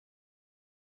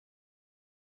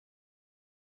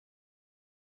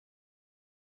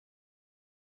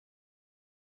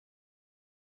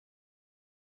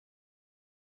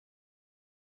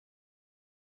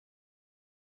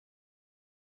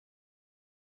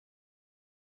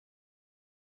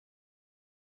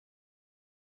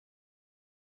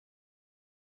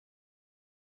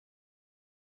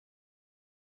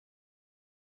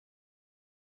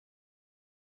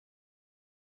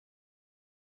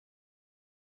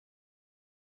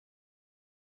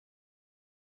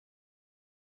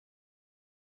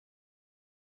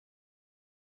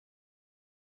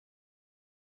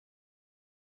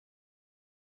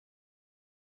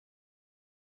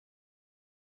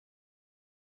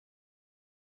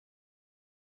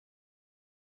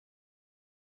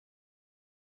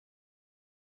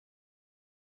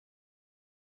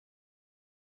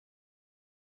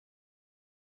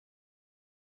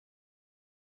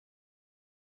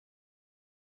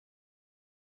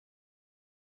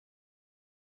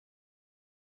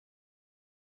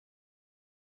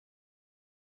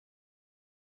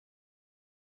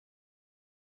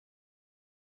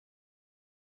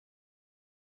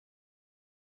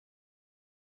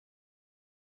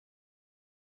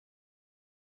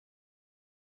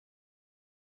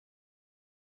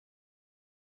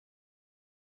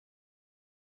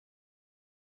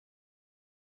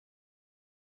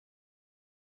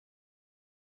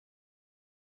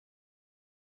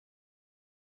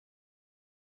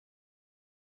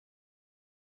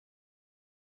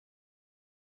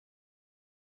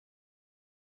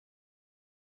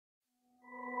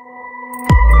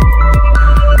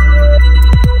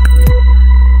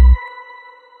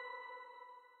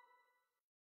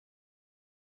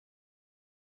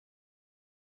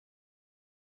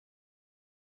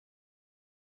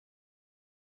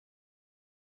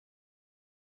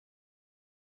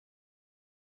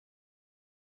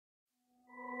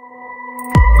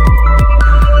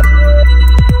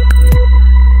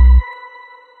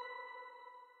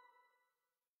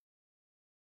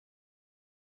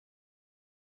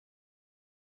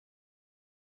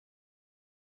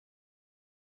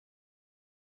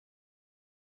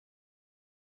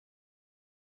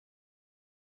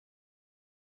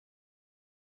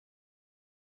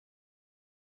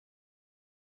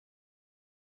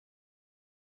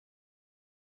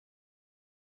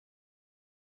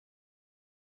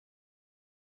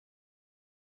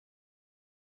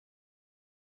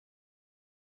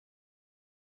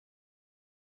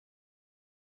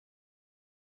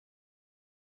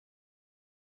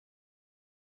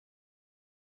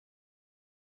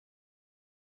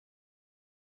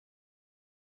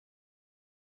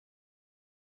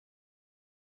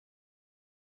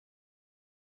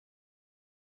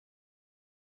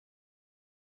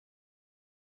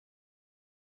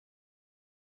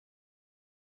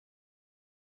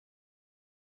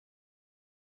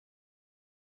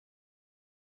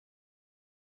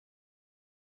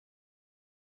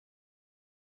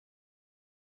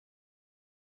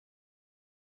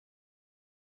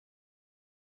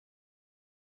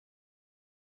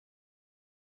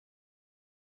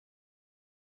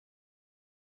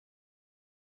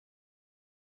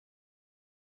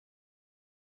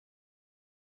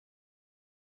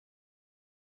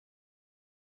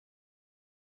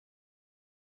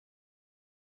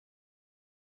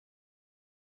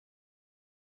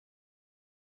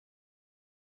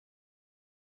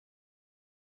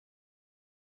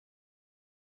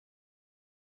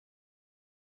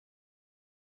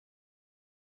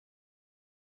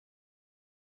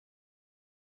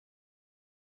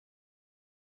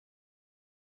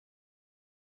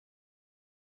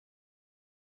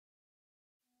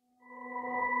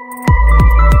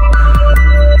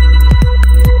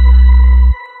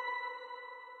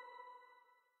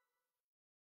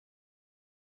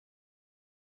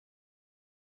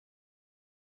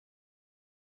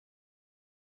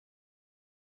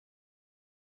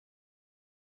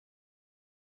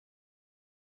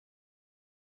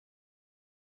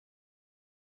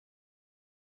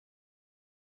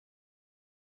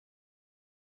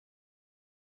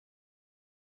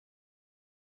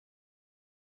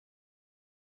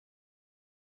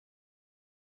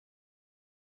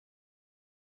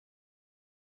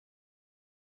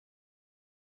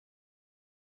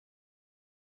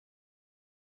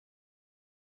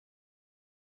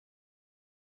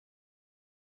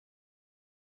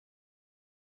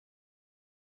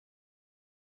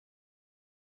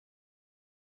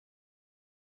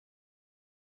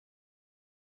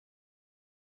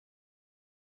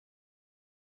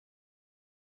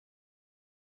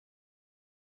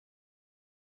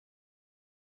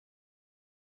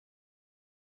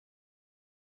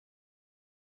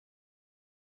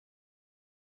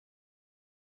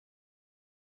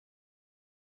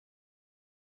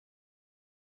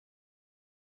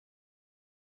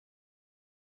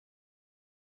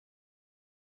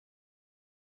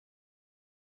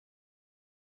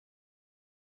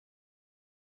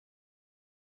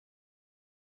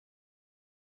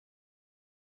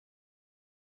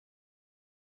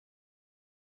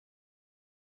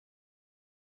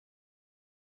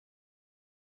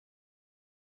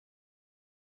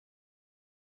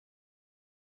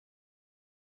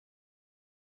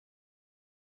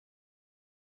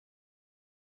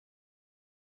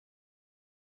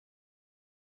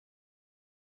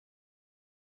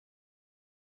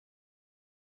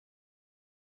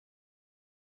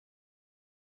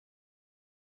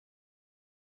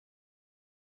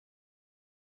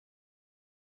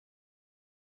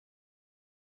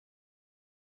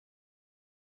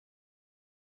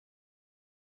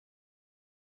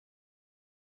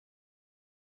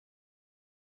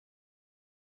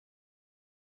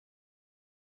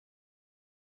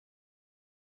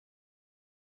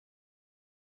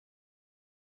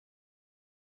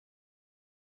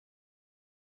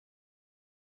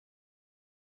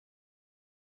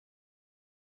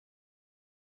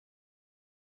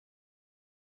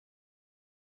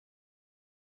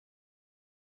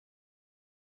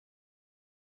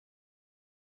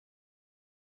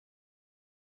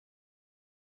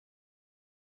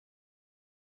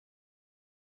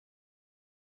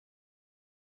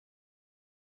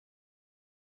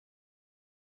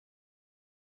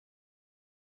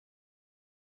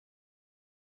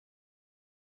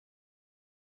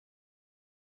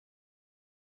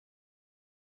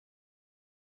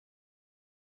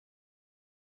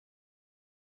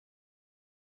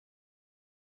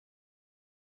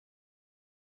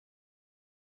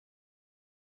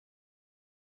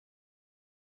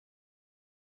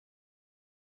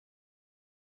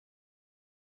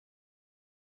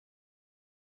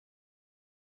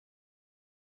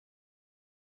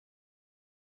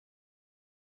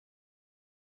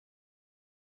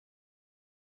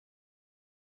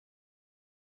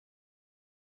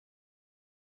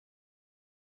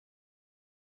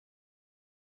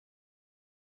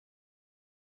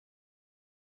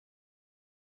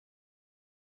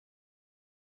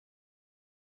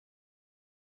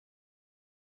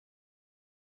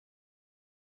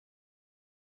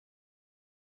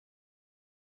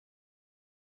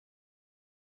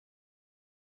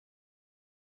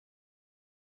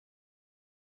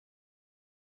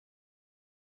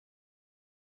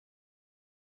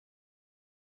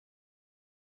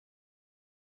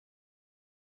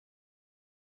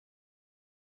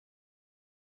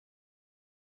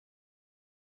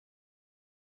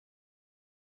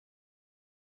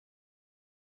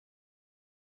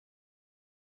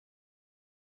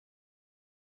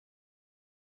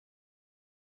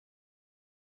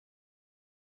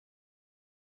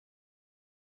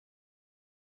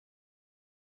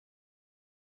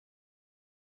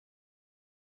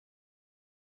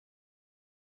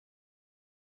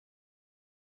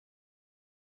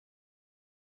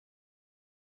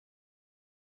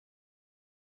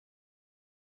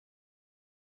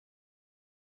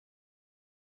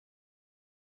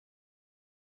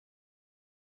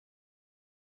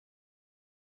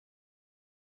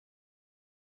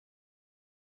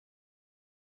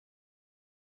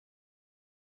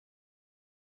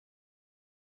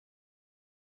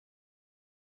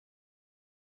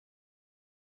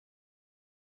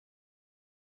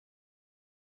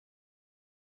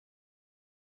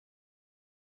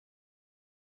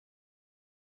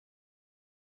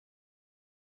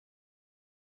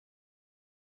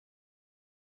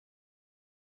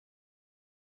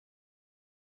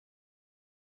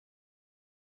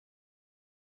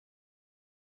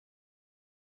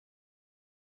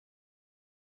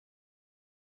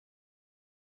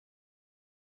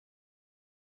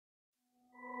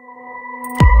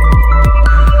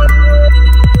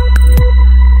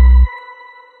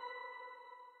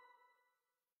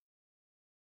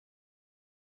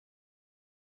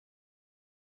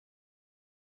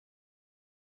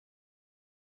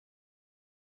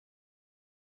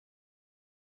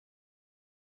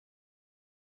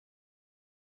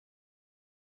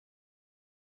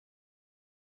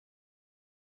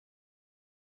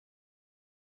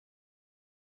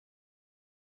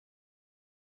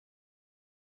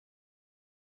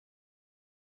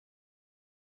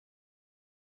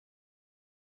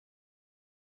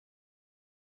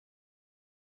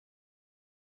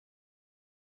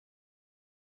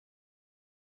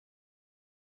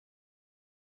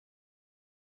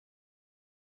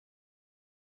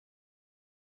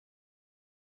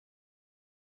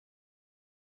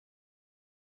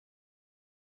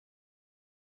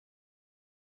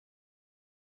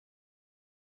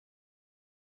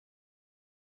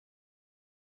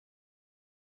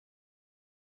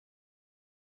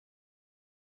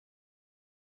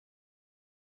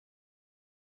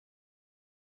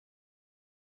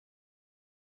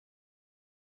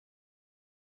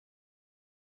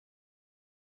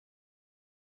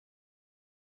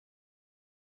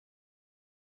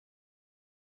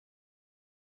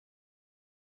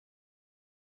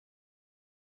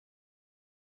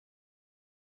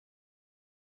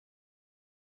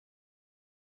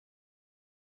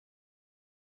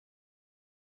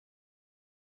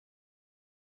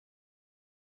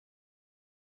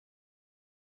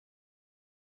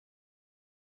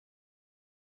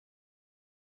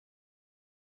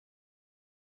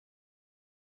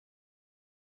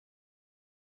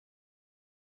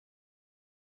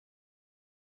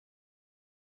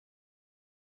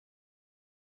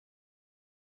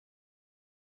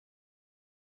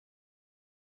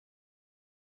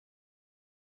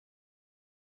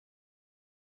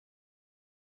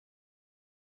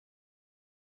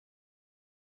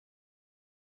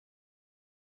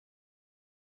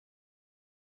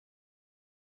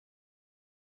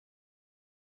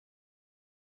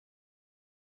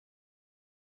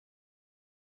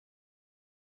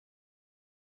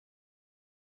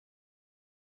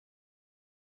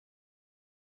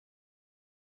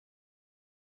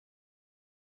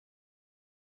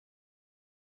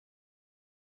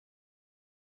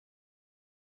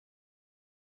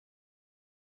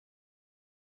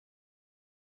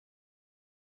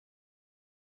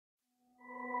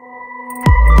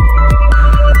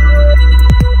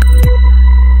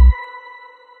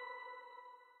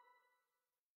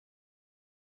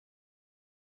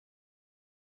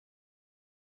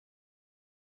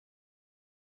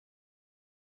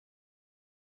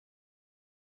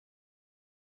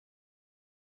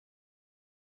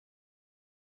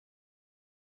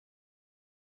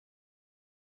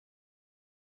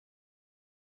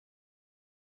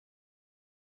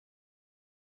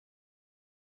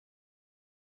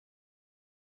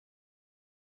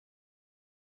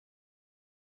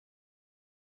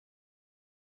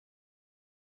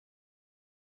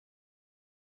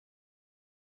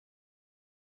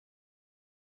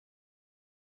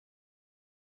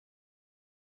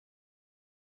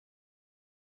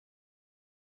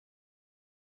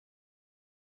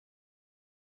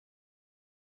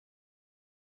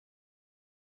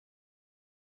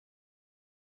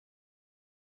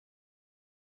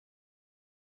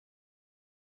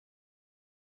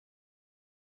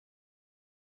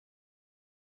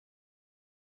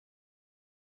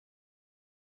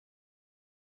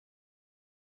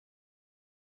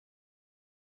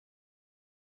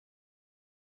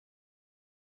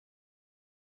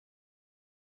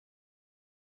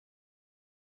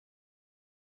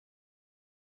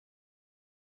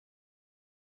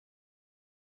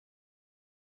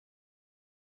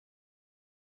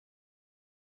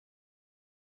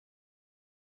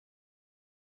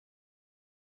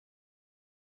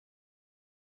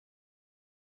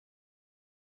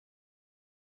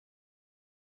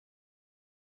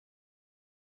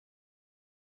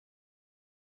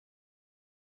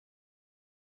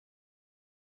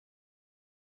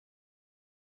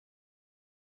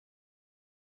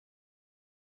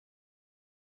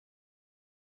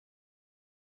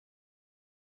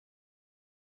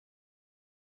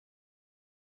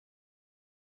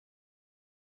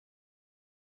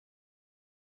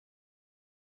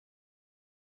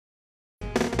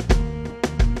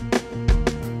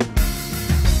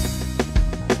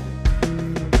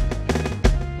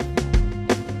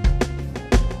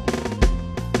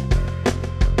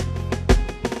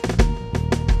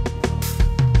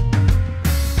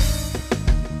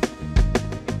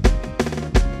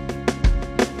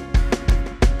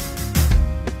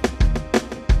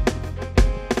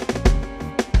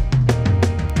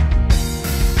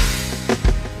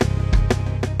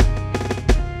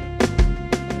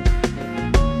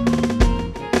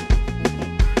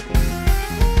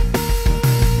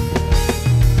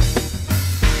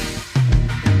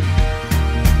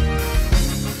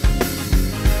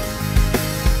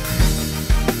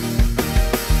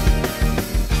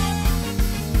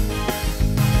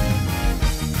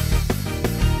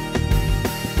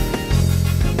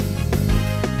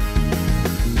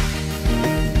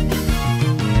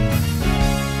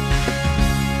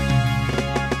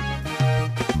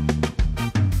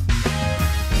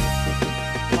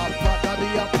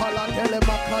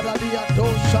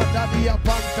Adadia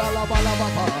Pantala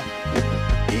Balababa.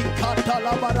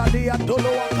 Ikatala Baradia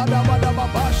Dolo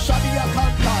Akadababa Shadia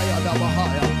Kantaya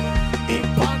Dabahaya.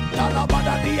 Ipantala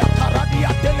Baradia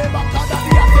Karadia Teleba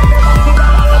Kadadia Teleba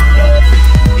Kudabahaya.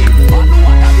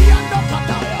 Ipanuadadia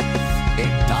Nokataya.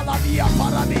 Intaladia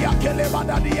Paradia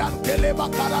Kelebadadia Teleba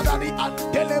Karadadi and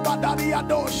Telebadadia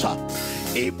Dosha.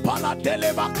 Ipala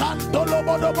Teleba Kantolo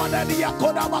Bodobadadia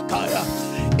Kodabakaya.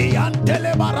 Ian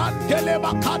Telebaran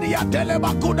Telebakadia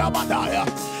Telebakudabadaya.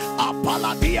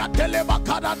 Apaladia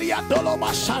Telebakadadia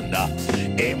Dolobashanda.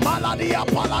 Imaladia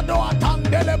Palado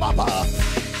Atandelebaba.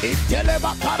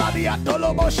 Itelebakadadia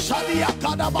Doloboshadia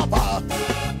Kadababa.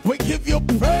 We give you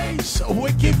praise,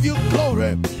 we give you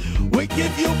glory. We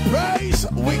give you praise,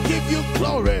 we give you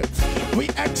glory. We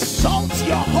exalt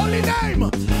your holy name,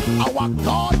 our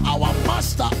God, our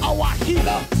Master, our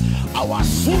healer, our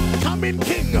soon coming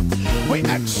King. We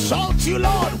exalt you,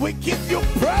 Lord. We give you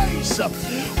praise.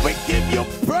 We give you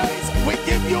praise. We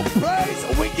give you praise.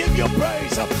 We give you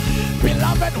praise.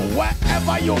 Beloved,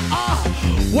 wherever you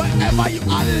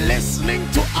are listening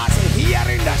to us,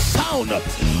 hearing the sound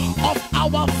of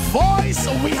our voice,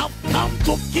 we have come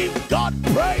to give God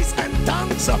praise and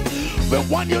thanks. We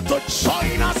want you to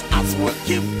join us as we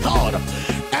give God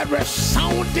a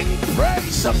resounding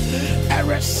praise, a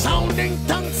resounding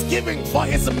thanksgiving for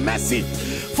his mercy,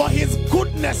 for his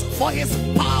goodness, for his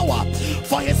power,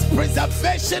 for his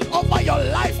preservation over your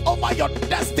life, over your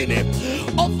destiny,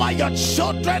 over your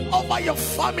children, over your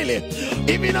family,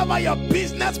 even over your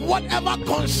business, whatever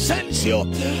concerns you.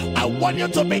 I want you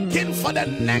to begin for the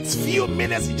next few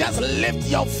minutes. Just lift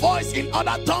your voice in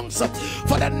other tongues.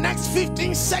 For the next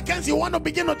 15 seconds, you want to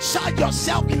begin to charge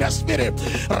yourself in the spirit.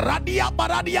 Radia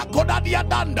Baradia Kodadia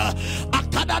Danda.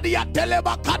 Akadadia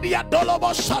Teleba Kadia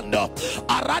Dolobo Shando.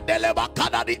 Aradeleba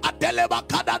Kadadi Ateleba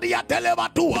Kadadia Teleba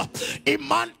Tua.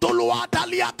 Imantulua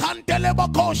Dalia Canteleba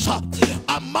Kosha.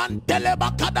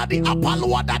 Amanteleba Kadadi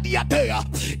Apalua Dadiatea.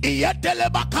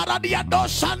 Ieteleba Karadia do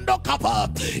Shando Kapa.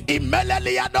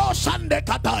 Imelelia do Shande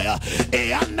Kataya.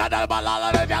 Eanda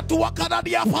Balala Tua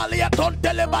Karadia Palia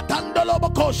Tonteleba Tandolobo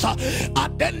Kosha.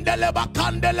 Adendeleba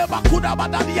Candeleba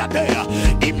Kudabadadiatea.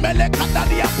 Imele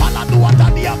Kadadia Paladua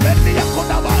Dadia Bendia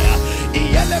Kodabaya.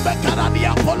 Ielebe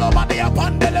Karadia Polobadia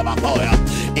Pandeleba Koya.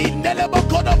 Indeleba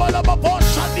Kodabalaba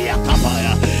Posha Dia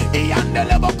Kapaya.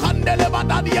 Iandeleba Candeleba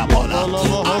Dadia Pola.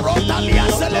 Arotalia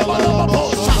Seleba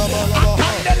Posha.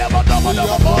 Akandeleba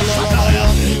Dobodobo Posha Daya.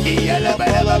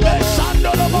 Ielebe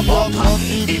Sandoloba Boka.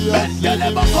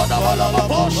 Ibendeleba Kodabalaba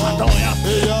Posha Doya.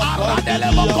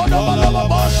 Aradeleba Kodabalaba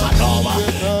Posha Doma.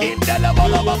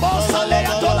 Indeleba Bosa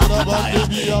Lea Tola Kataya.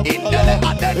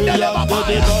 Indeleba Dendeleba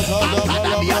Baya.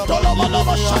 Akadadia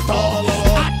Toloba Shato.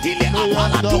 Atili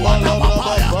Apala Tuana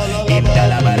Papaya.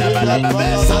 Indelebe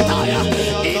Sataya.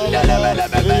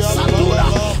 Indelebe Satura.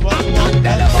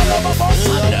 Akandeleba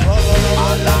Bosande.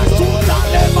 Allah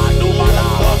Tutaleba Dumala.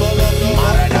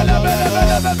 Maredelebe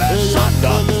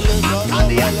Shanda.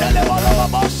 Akadia Teleba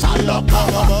Bosando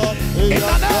Kava. In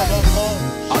the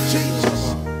name of Jesus.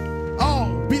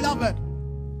 Oh, beloved,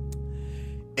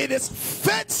 it is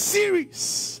Faith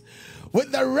Series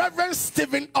with the Reverend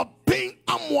Stephen Obing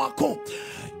Amwako.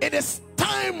 It is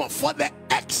time for the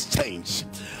exchange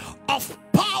of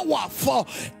power for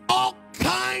all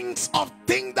kinds of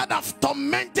things that have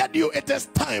tormented you. It is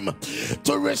time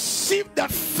to receive the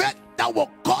faith that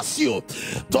will cause you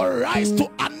to rise to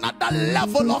another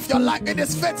level of your life. In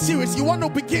this Faith Series, you want to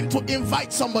begin to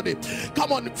invite somebody.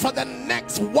 Come on, for the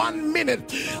next 1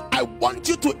 minute, I want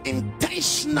you to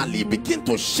intentionally begin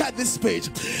to share this page.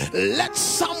 Let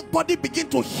somebody begin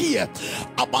to hear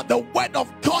about the word of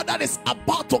God that is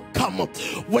about to come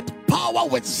with power,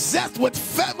 with zest, with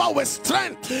favor, with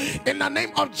strength. In the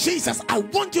name of Jesus, I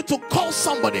want you to call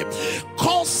somebody,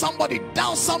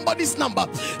 dial somebody's number,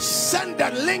 send the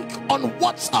link on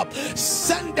WhatsApp,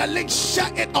 send the link,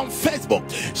 share it on Facebook,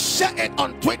 share it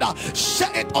on Twitter,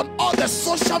 share it on all the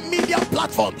social media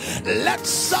platforms. Let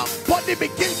somebody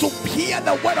begin to hear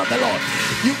the word of the Lord.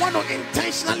 You want to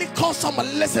intentionally call someone.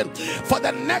 Listen, for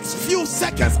the next few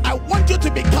seconds, I want you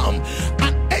to become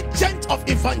an agent of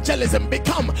evangelism.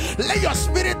 Let your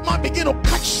spirit man begin to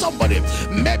catch somebody.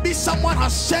 Maybe someone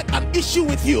has shared an issue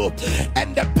with you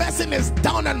and the person is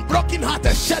down and broken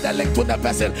hearted. Share the link to the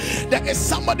person. There is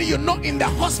somebody you know in the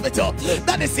hospital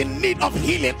that is in need of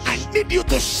healing. I need you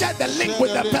to share the link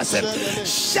with the person.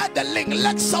 Share the link.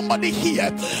 Let somebody hear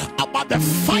about the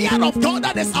fire of God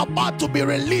that is about to be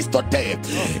released today.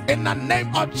 In the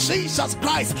name of Jesus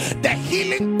Christ, the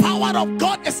healing power of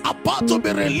God is about to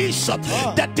be released.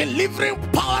 The delivering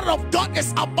power power of God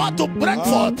is about to break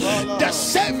forth. The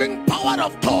saving power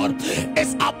of God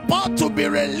is about to be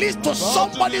released to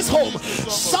somebody's home.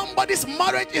 Somebody's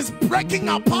marriage is breaking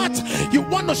apart. You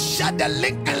want to share the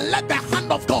link and let the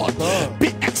hand of God be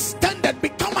extended,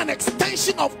 become an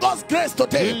extension of God's grace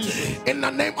today. In the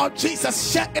name of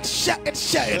Jesus, share it, share it,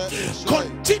 share it.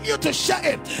 Continue to share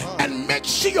it, and make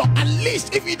sure, at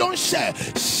least if you don't share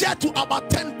to about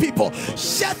 10 people.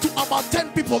 Share to about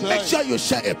 10 people. Make sure you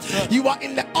share it. You are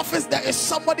in the office, there is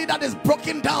somebody that is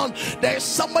broken down, there is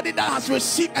somebody that has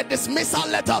received a dismissal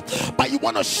letter, but you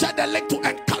want to share the link to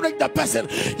encourage the person.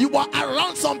 You are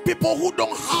around some people who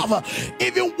don't have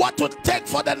even what to take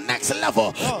for the next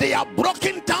level. They are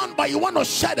broken down, but you want to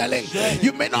share the link.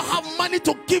 You may not have money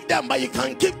to give them, but you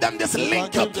can give them this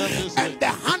link, and the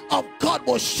hand of God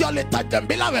will surely touch them.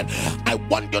 Beloved, I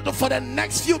want you to, for the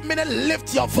next few minutes,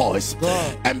 lift your voice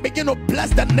and begin to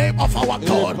bless the name of our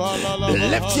God.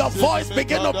 Lift your voice,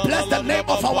 begin to bless the name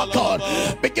of our God.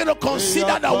 Begin to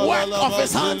consider the work of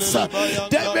his hands.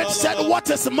 David said, what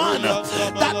is man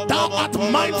that thou art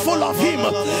mindful of him,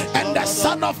 and the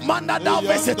son of man that thou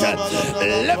visited?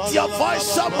 Lift your voice,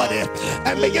 somebody,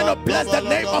 and begin to bless the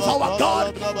name of our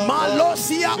God.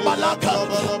 Malosia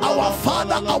Malaka, our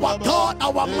Father, our God,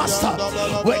 our Master.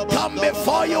 We come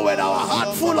before you with our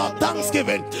heart full of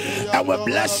thanksgiving, and we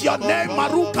bless your name.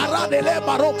 Maruka Radele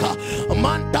Baroka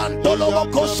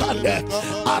Mantantolo Kosande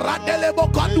Aradele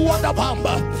Bokadua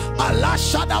Bamba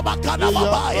Alashada Bakana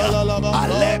Babaya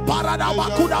Ale Parada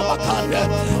Bakuda Bakande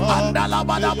Andala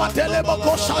Bada Batele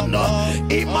Bokosando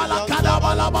Imalakada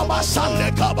Balababa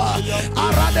Sande Kaba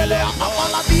Aradele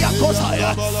Apaladia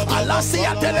Kosaya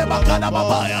Alasia Telebakana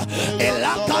Babaya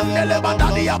Elakandele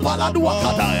Badadia Paladua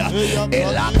Kadaya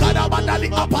Elakada Badali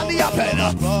Apalia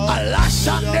Pena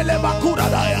Alashandele Bakura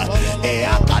Daya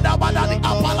Eakada Badali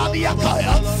Apaladia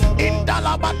Kaya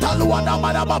Indala Batalua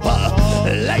Baba.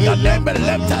 Let your name be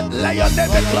lifted, let your name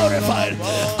be glorified.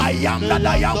 I am that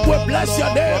I am, we bless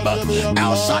your name.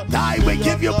 El Shaddai, we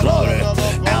give you glory.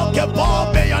 El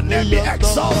Gabor, may your name be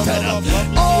exalted.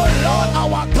 Oh Lord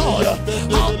our God,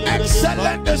 how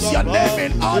excellent is your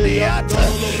name in all the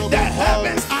earth. The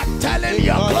heavens are telling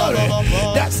your glory,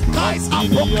 the skies are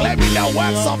proclaiming the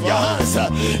works of your hands.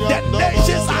 The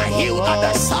nations are healed at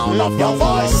the sound of your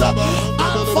voice.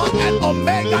 Alpha and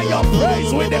Omega, your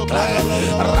praise we declare.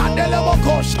 Radelebo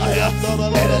Koshaya,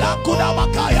 Elakuda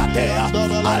Bakaya Dea,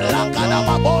 Alakada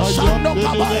Babo Shando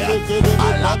Kabaya,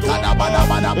 Alakada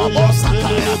Badabada Babo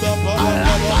Sakaya,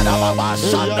 Alakada Baba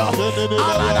Shando,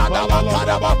 Arada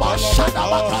Bakada Baba Shada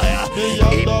Bakaya,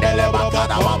 Indele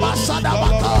Bakada Baba Shada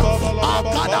Baka,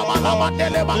 Akada Baba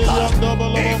Dele Baka,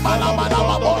 Imalabada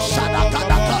Babo Shada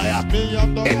Kadakaya.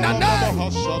 In the name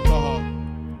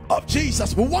of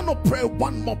Jesus, we want to pray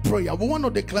one more prayer. We want to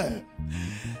declare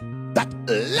that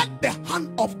let the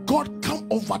hand of God come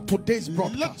over today's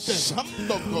broadcast.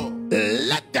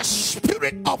 Let the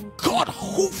Spirit of God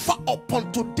hover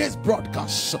upon today's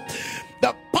broadcast.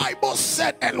 The Bible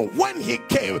said, and when he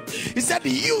came, he said,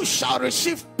 you shall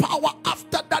receive power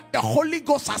after that the Holy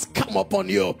Ghost has come upon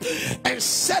you. And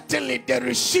certainly they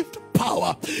received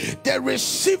power. They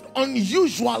received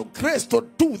unusual grace to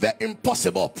do the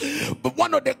impossible. We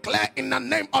want to declare in the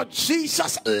name of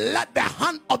Jesus, let the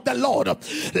hand of the Lord,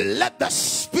 let the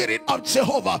Spirit of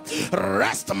Jehovah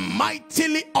rest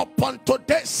mightily upon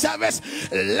today's service.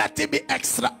 Let it be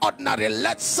extraordinary.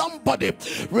 Let somebody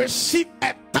receive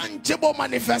a tangible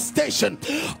manifestation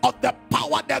of the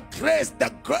power, the grace,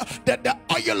 the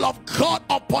oil of God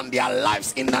upon their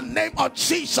lives in the name of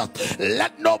Jesus.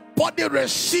 Let nobody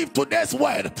receive today's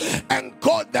word and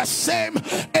go the same.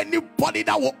 Anybody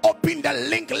that will open the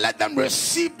link, let them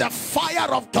receive the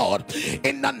fire of God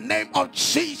in the name of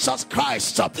Jesus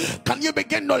Christ. Can you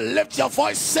begin to lift your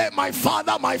voice? Say, my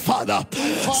Father, my Father.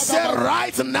 Say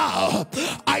right now,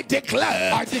 I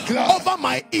declare over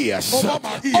my ears,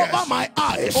 over my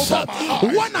eyes,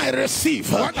 when I receive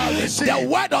the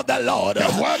word of the Lord,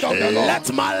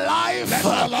 let my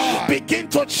life begin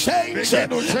to change.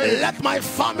 Let my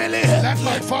family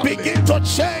begin to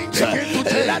change.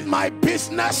 Let my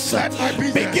business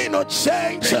begin to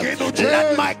change.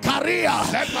 Let my career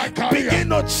begin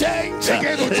to change.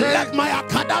 Let my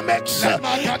academics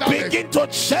begin to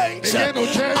change.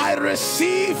 I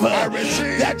receive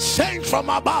the change from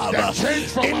above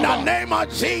in the name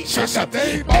of Jesus.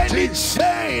 Any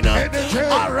chain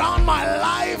around my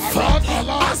life,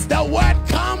 as the word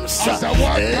comes,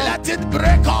 let it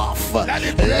break off. Let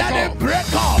it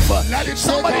break off.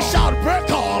 Somebody shout,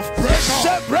 break off.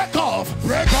 Say, break off.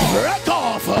 Break off. Break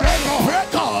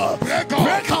off.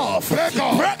 Break off.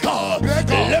 Break off.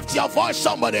 Lift your voice,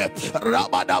 somebody.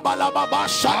 Rabadabalababa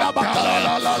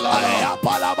shadabaka.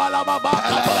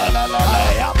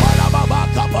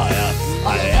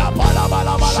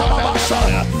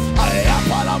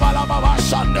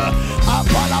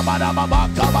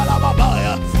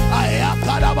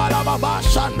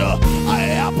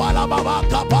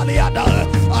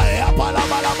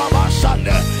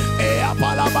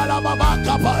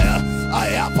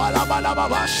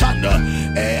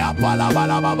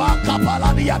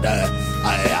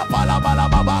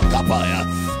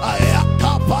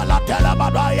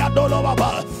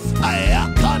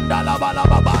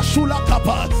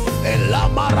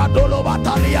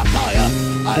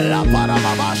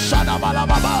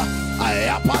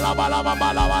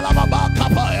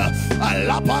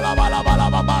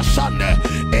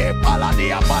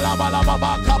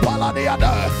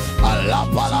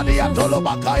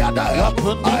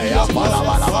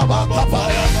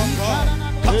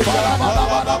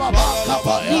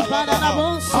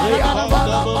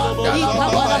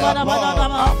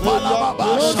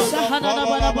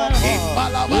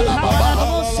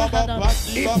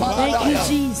 Thank you,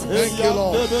 Jesus. Thank you,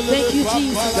 Lord. Thank you,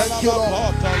 Jesus. Thank you,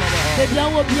 Lord. Baby, I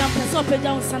will be a person who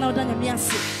down sana danya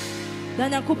miase.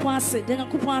 Danya kupase, danya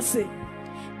kupase.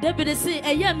 David say,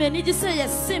 "A year man, you say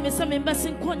yes, same as some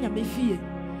embassy konya me fear."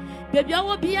 Baby, I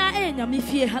will be a enya me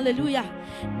fear. Hallelujah.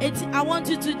 I want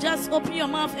you to just open your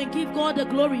mouth and give God the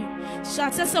glory.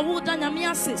 Shachesa wood danya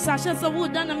miase, Shachesa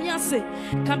wood danya miase.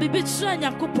 Can be bit sure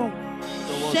yakupon.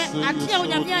 I tell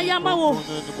you, Yamawo,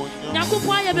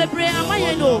 Yakupaya Bebre,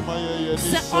 Amayano,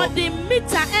 or the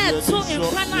meter air two in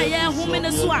Panaya, whom in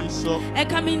the swamp, and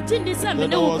come in December,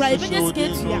 no private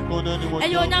escape here.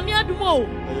 And your Yamiadumo,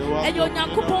 and your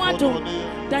Yakupoato,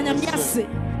 Danamiase,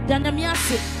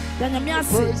 Danamiase.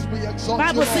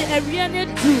 Bible say a real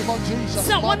true.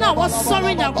 Someone I was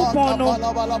sorry now kupono.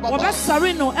 Wa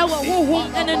sorry no e wo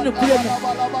hum ene no kure mu.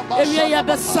 Ewia ya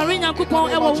be sorry now kupon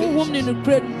e wo hum ne no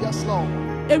kure mu.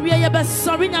 Ewia ya be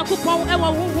sorry now kupon e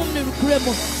wo hum ne no kure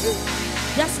mu.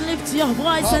 Just lift your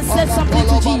voice and say something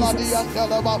to Jesus.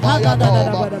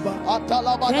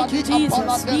 Thank you,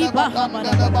 Jesus.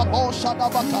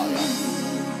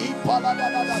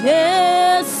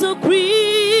 Jesus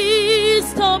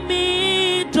Christo mi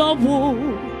dobu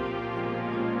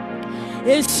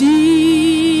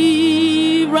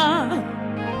Eshira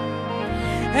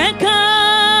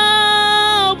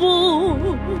Enkabu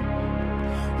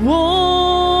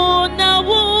Wona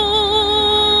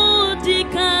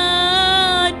wudika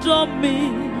domi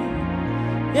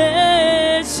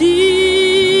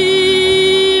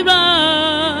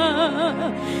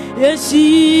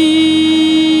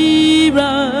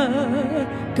Eshira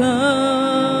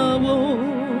Kawo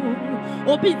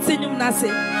Obitinyum nase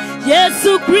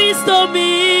Yesu Kristo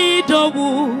mi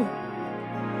dowu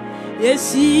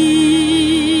Yeshira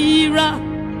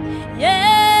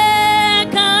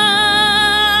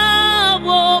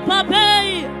Kawo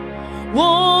pape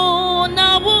Wona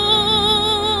wu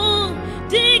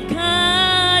Dika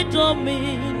domi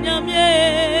Nyamye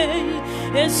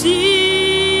Yeshira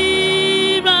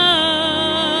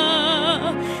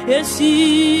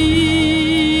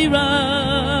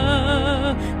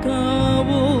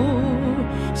Kawo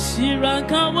Shira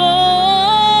Kawo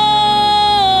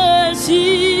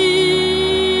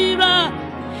Yeshira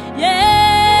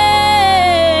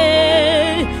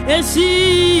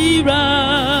Yeshira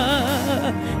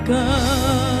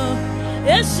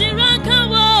Yeshira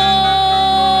Kawo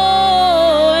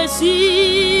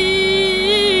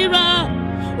Yeshira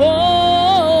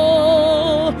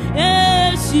Oh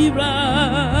Yeshira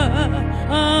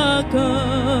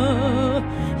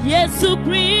Yesu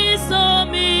Kristo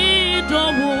mi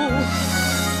dowu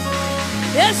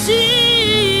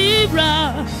Yeshira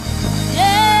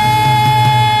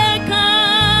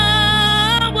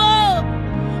Yekawo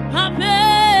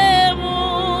Hapewo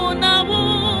nawo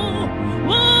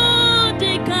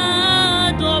Wodika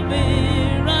dobe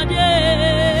radye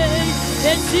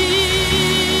Yeshira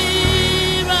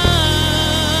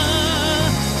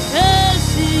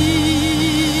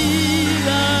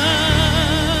Yeshira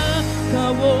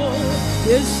Kawo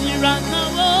Yeshira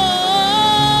Kawo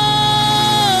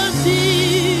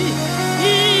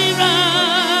Yeshira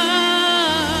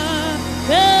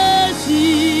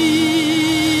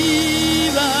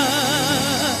Yeshira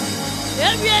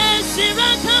Yeshira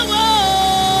Kawo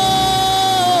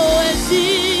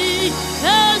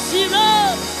Yeshira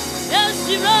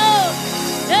Yeshira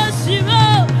Yeshira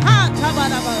Ha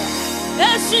Kabaraba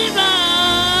Yeshira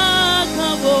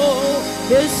Kawo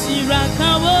Yeshira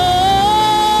Kawo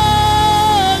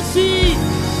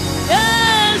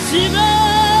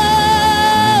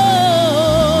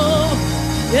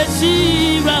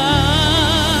Yeshira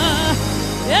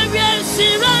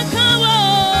Yeshira Kawo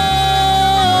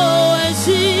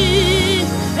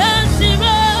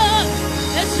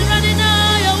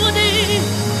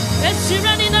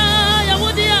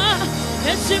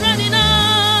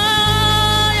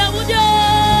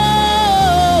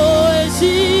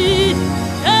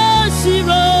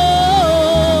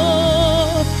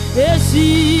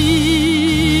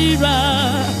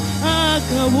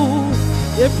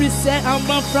say I'm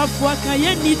a frafwa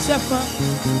kaya ni chafa.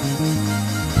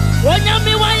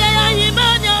 Onyami waya ya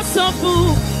himanya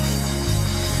sofu.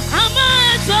 Ama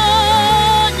eto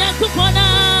nyakupona.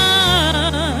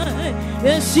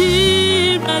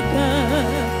 Eshiraka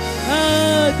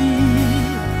adi.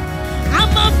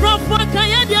 Ama frafwa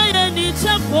kaya dia ni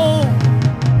chafa.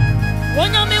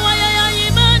 Onyami waya ya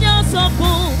himanya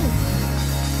sofu.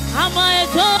 Ama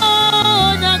eto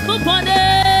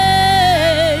nyakupona.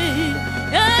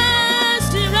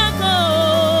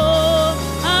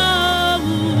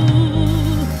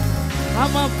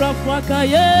 Frafwaka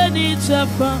yeni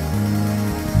chapa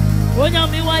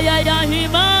Onyami waya ya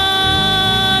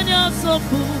himanya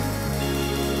sofu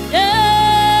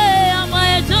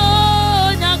Amaejo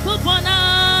nyakupona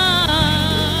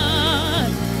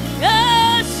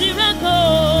Shirako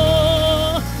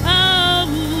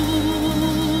awudi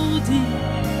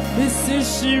Misi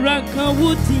Shiraka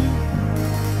wudi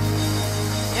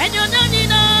Enyo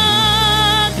nanina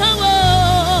kawo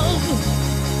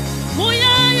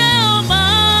Muyaya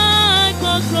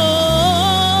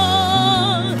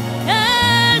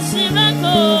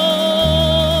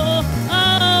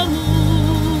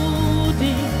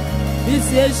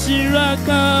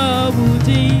Shiraka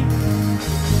Budi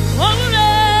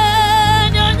Ore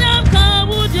nyonyam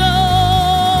kabujo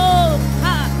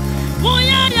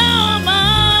Muya ya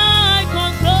my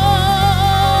control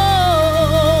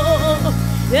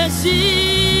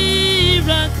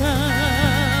Shiraka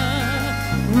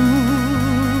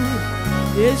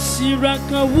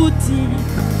Shiraka Budi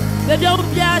Baby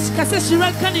Obiash kase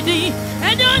Shiraka nidi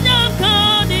Nyonyam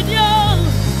kanidi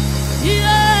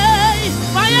yeah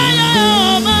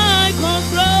fire my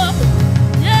control,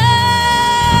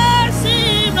 yes,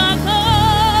 Shiraka,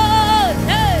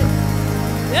 hey,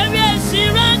 yes,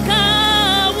 Shiraka,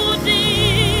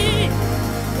 Woody,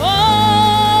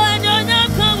 oh, and your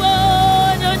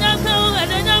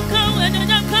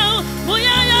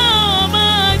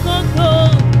my control,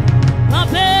 my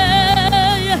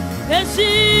pay, yes,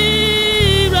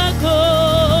 Shiraka,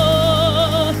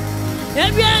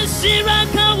 yes,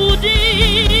 Shiraka, Woody.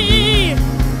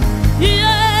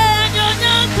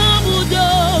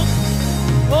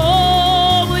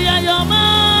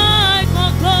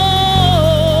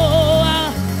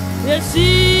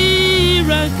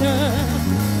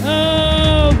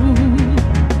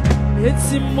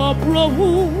 It's in my bro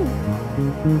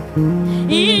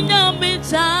in your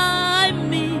time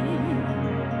me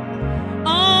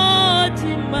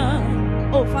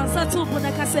oh fansa tu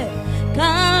bonaka se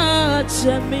catch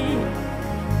me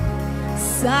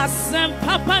sasem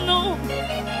papa no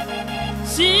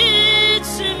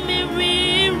teach me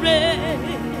re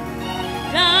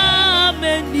na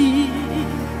many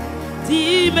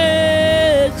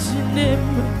dimejinim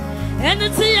and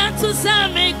it's yet to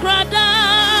sami krada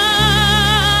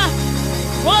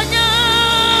Onya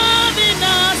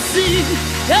binasi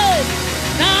hey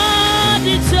na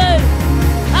DJ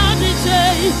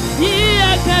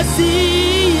ya kasi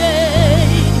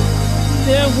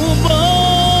ne humo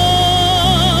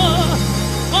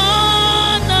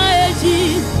ona eji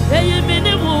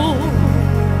eyiminimu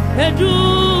edu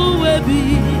webi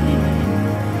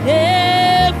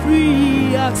every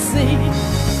accent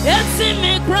it's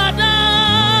me krada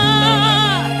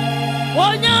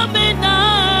Onya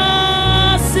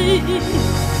binasi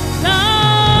na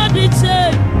DJ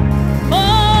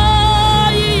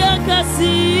oh ya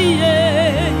kasi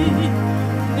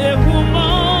ne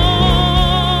humo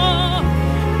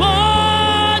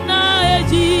bona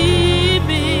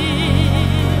ejimi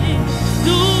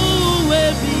do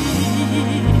webi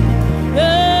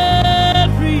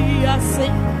every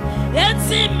accent it's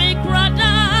me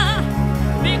krada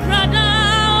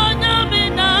onya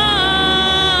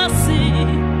binasi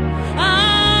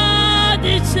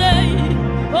adiche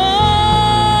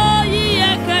oh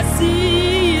ya kasi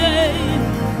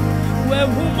we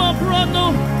huma brono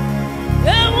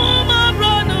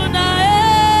na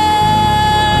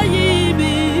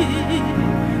yibi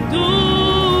do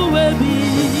webi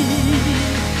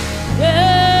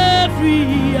every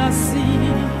asi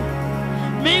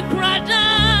me krada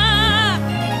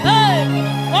hey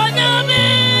onya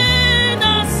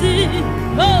binasi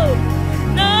oh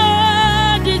na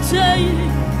DJ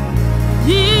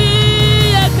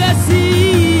ya kasi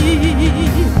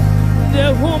ne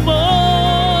humo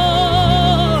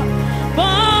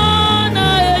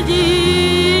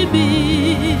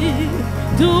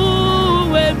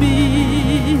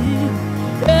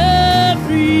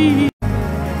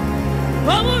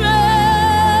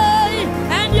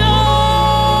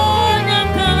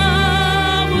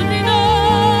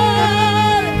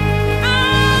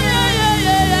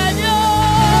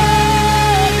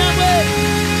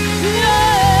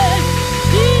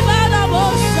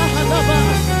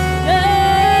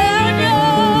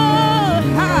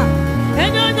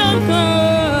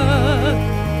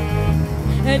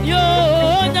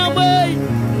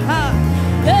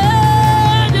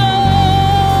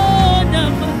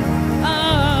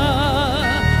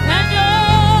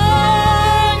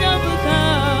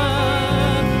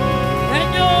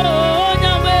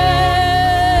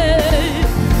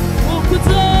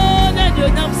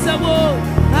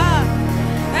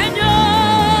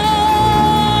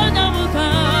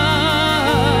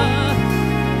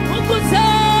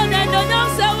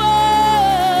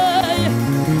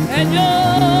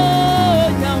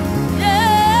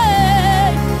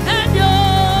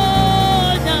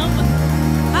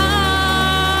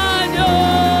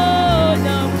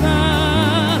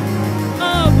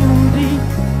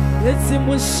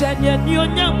Mushanya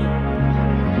Nyonyam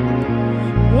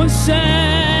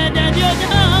Mushanya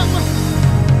Nyonyam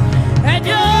and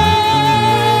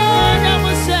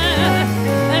Musa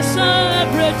and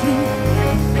celebrate you.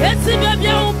 It's a baby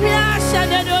of Piasha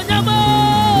and Yonyamo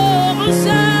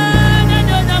Musa and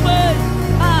Yonyamo.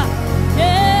 Ah,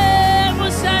 yeah,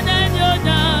 Musa and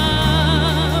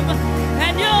Yonyam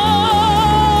and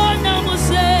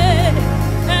Yonamusa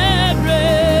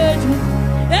celebrate you.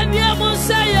 And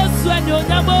Yamusa, yes, and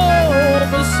Yonyamo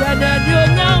Musa and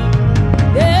Yonyam.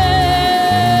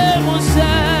 Yeah,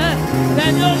 Musa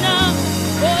and Yonyam.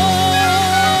 Oh,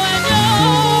 and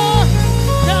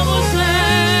Yamusa.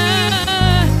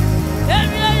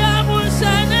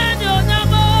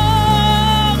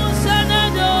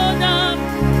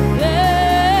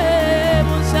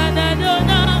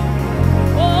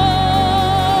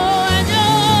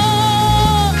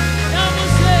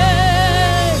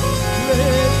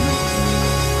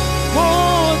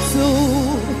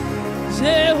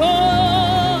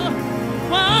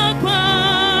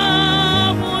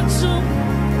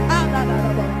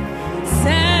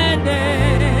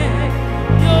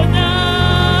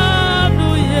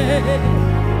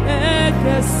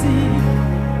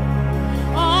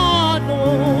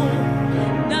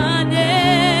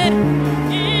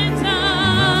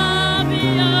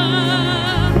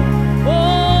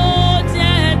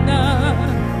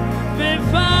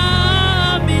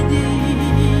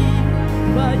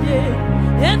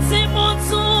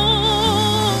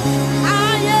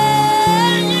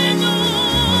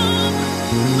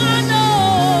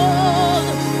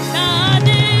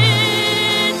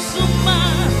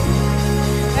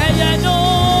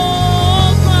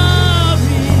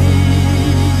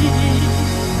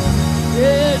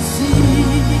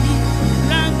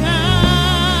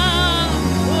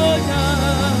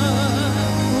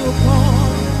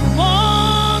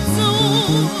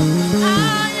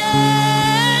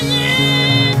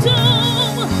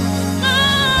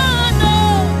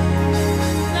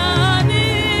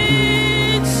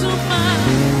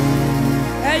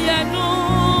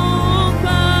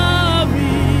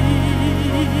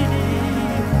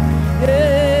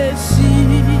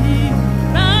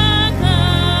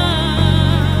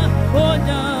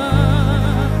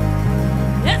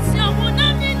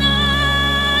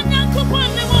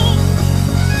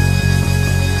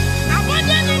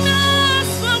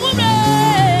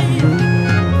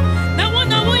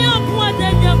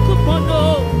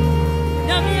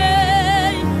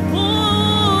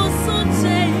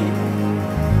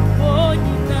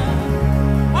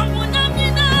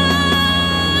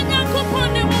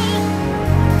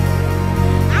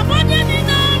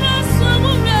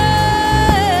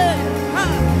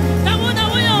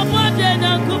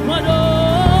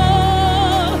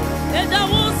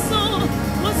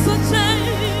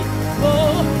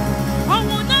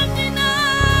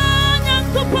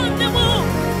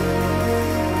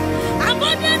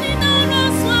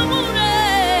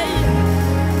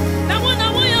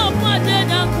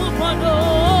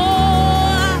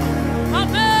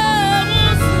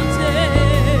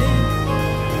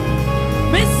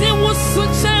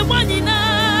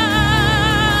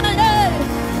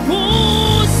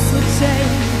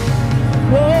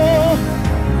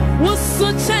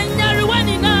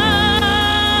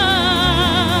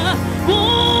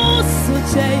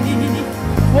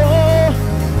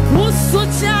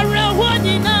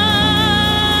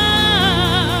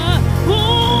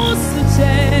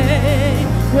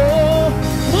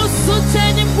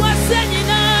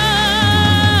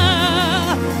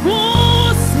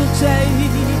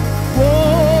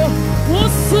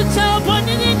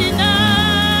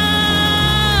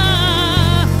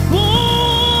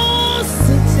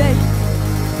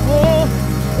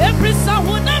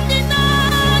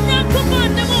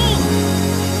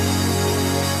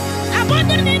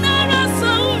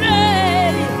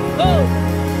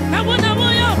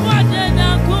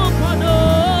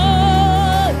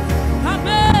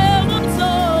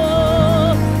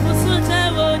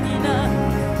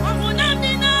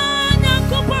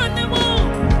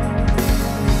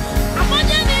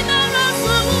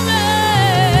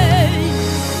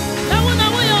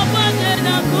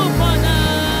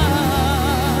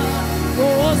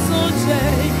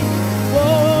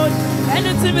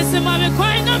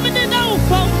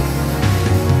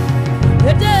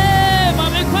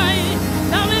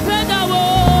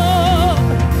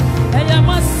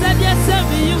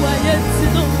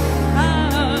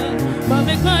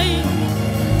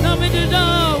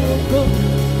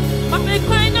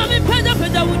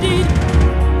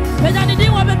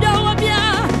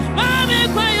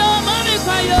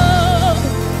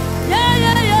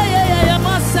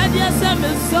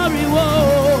 Sorry,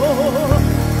 whoa.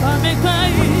 Mami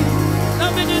cry,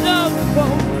 Nami di downfo.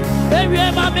 Every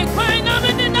mami cry,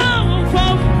 Nami di downfo.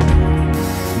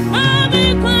 Mami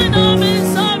cry, Nami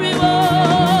sorry wo.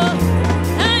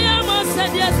 I am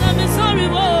said yes, I'm sorry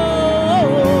wo.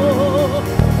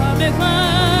 Mami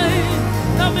cry,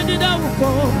 Nami di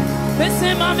downfo. Bese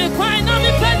mami cry,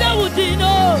 Nami peda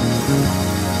udino.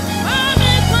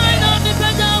 Mami cry, Nami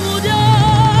peda udino.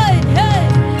 Hey,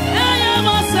 I am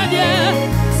said yes,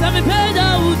 Sami peda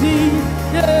udino.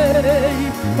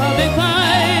 Mami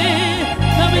cry,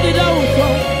 Nami di downfo.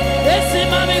 Bese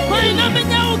mami cry, Nami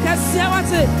nyau kasia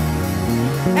wate.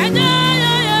 And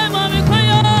Mami cry,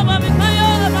 Mami cry,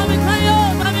 Mami cry,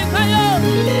 Mami cry.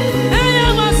 I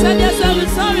am said yes, I'm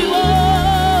sorry wo.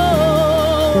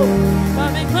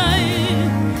 Mami cry,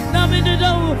 Nami di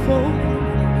downfo.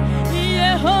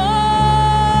 Yeah ho.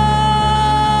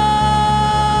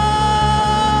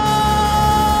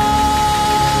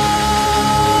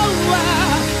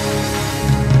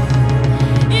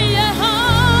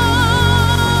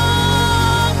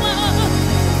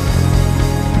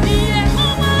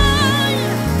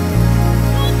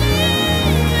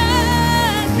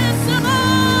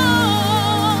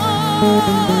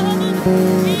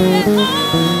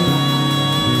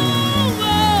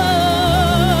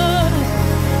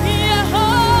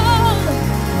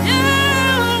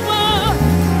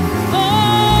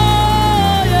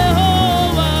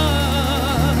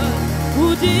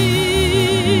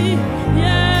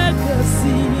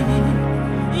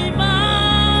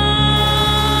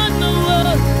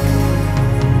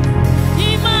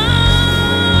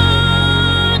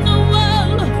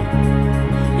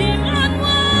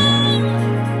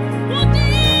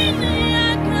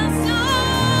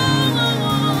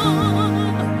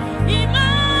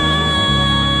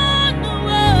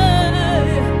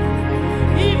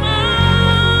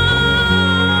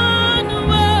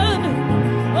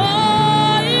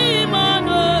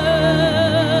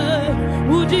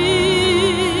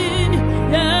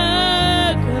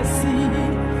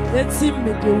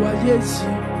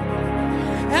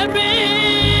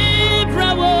 Every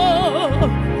bravo,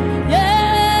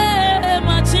 yeah,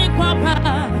 machi kwapa,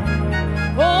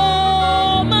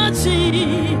 oh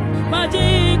machi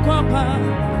kwapa.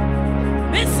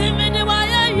 Missy mini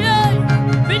waya ye,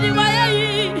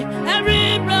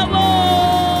 every bravo,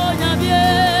 yabye,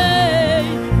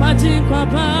 machi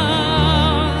kwapa,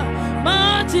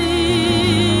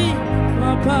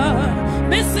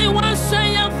 Missy was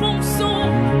saying from soon.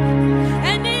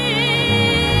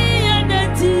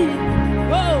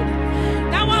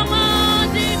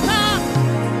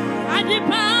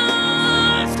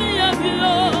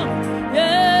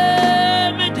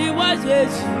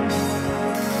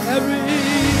 Every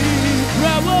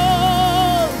bravo,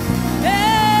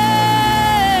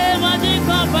 hey, Madi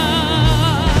Papa,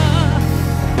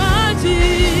 Madi.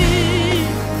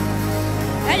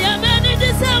 Hey, I'm ready to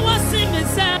say what's in me,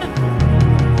 sir.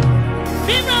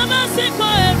 Me mama say go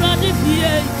and run the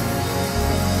PA.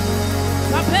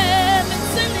 Papa, me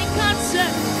singing cancer.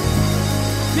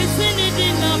 Me singing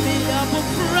dinner, me a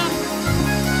bufra.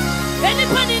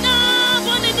 Anybody now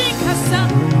want to drink casa?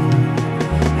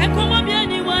 Come on,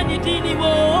 anyone you didn't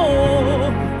know.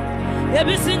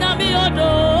 Everything I be your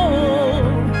door.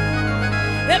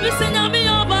 Everything I be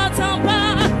your bottom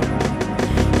bar.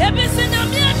 Everything I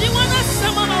be the one I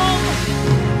summon.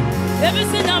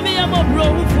 Everything I be your bro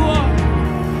for.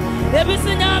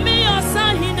 Everything I be your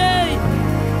sahine.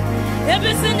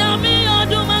 Everything I be your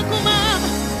dumakuma.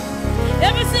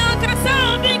 Everything I can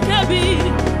sound big heavy.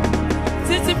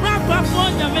 Titi Brapa for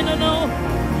your no.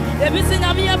 Everything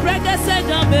I'm here, brother said,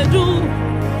 I'm a do.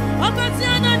 I can't see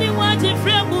anyone to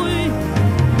frame.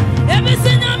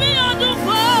 Everything I'm here, do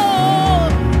for.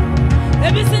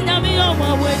 Everything I'm here,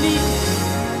 my way.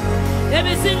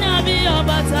 Everything I'm here,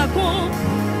 but I can't.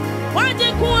 Why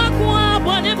did you go up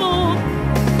on the moon?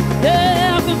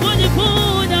 Yeah, I'm going to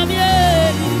put them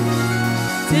here.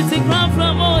 Since it comes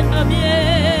from all of me.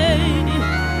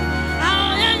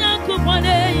 I'll end up on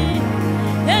it.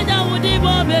 And I would be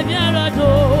baby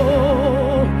arado.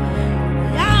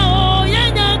 Yao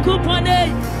yenya kupone.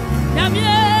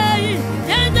 Yamie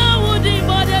yenya would be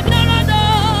baby arado.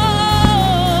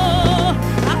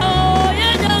 Oh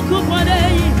yenya kupone.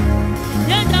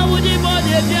 Yenya would be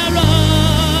baby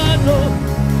arado.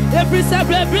 Every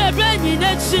sabre bring in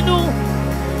chinu.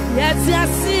 Yes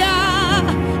yasia.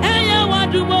 Eya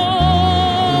wadumo.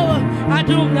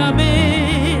 Adum nami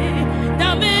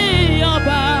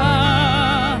yoba.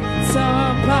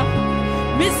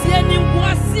 Miss Yenny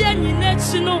was Yenny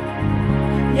National.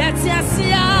 Yet, yes,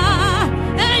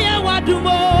 yeah,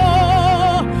 Wadumo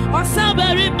or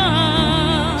Sabari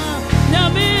Man.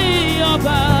 Yami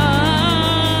Oba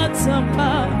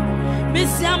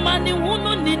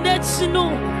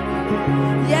chino.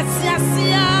 Yes, yes,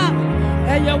 yeah.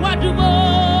 And you what do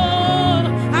more?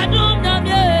 I don't know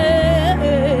me.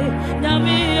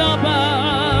 Nami oba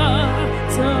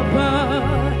tapa.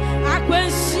 I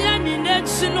question in the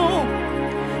chino.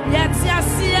 Yes, yes,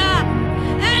 yeah.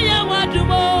 And you what do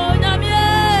more? Nami.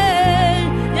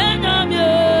 Nami.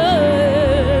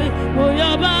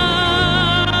 Oba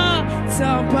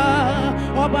tapa.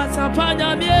 Oba tapa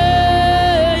nami.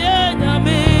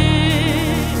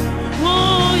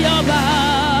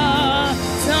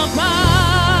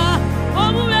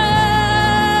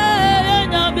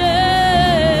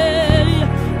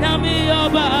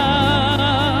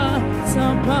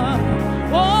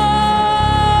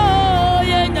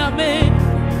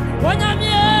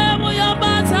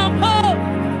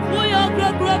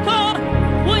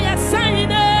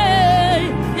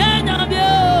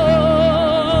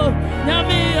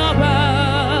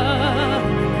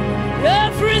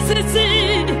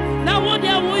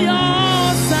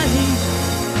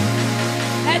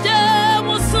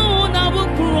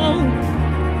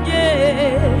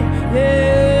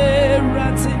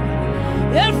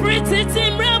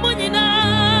 Everything Ramunina,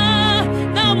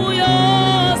 now we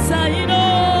are saying,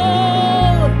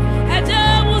 oh, and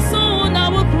I will soon, I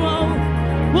will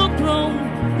grow,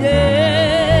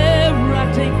 yeah,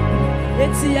 ratting.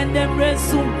 It's the end of the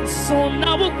soon,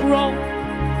 now will grow,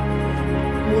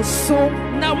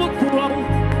 soon, now will grow,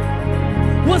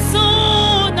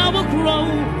 soon, now will grow,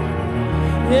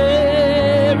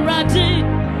 yeah, ratting.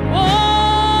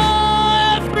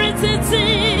 Oh,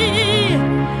 everything.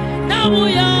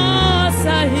 We are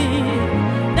saying,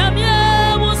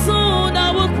 Namia will soon,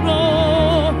 I will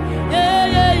grow. Yeah,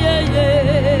 yeah, yeah,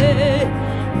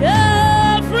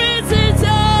 yeah. Everything.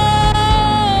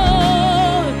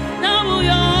 Now we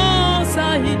are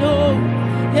saying, oh,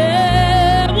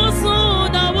 yeah, will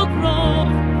soon, I will grow.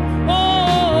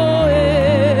 Oh,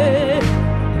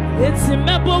 yeah. It's a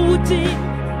Mapawuti,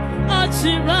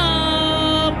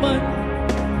 Achiraman.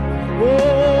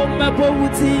 Oh,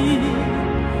 Mapawuti.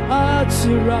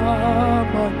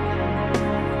 Achirama.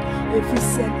 If you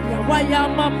said Yawaya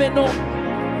Mameno,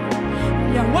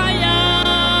 Yawaya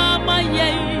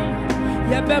Maye,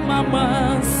 Yabe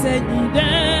Mama said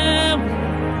them.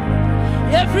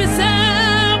 Every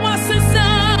say was a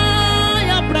say,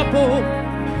 Yabrabo,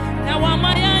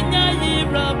 Yawamayanya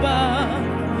Yibraba,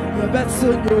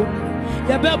 Yabetsuno,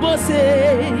 Yabebo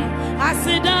say,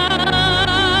 Asida,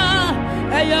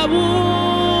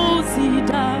 Ayabu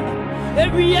Sida.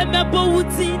 Every year, my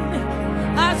boating,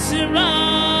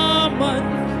 Achiraman.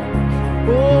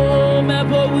 Oh, my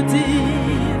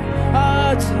boating,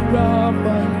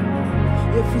 Achiraman.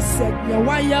 If you said,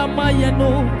 Yawaya, my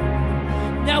no,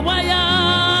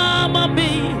 Yawaya,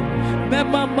 mommy, my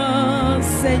mama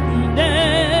said,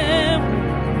 them.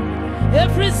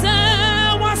 Every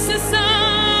say was a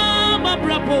son, my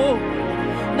bravo.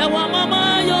 Now,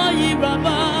 mama, you're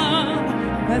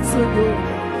Iraba. That's a good.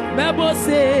 Mebo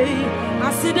say,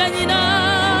 Asidanina,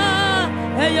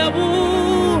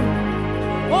 Eyabu.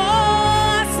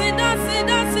 Oh, Sida,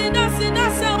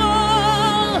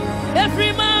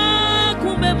 every man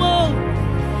kumemo.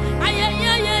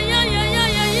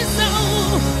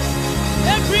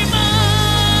 Every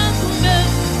man kume.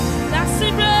 That's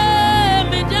it,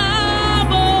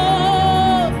 Midabo.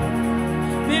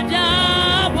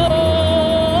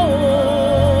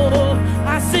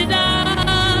 Asida.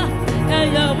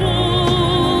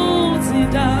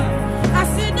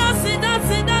 Asida,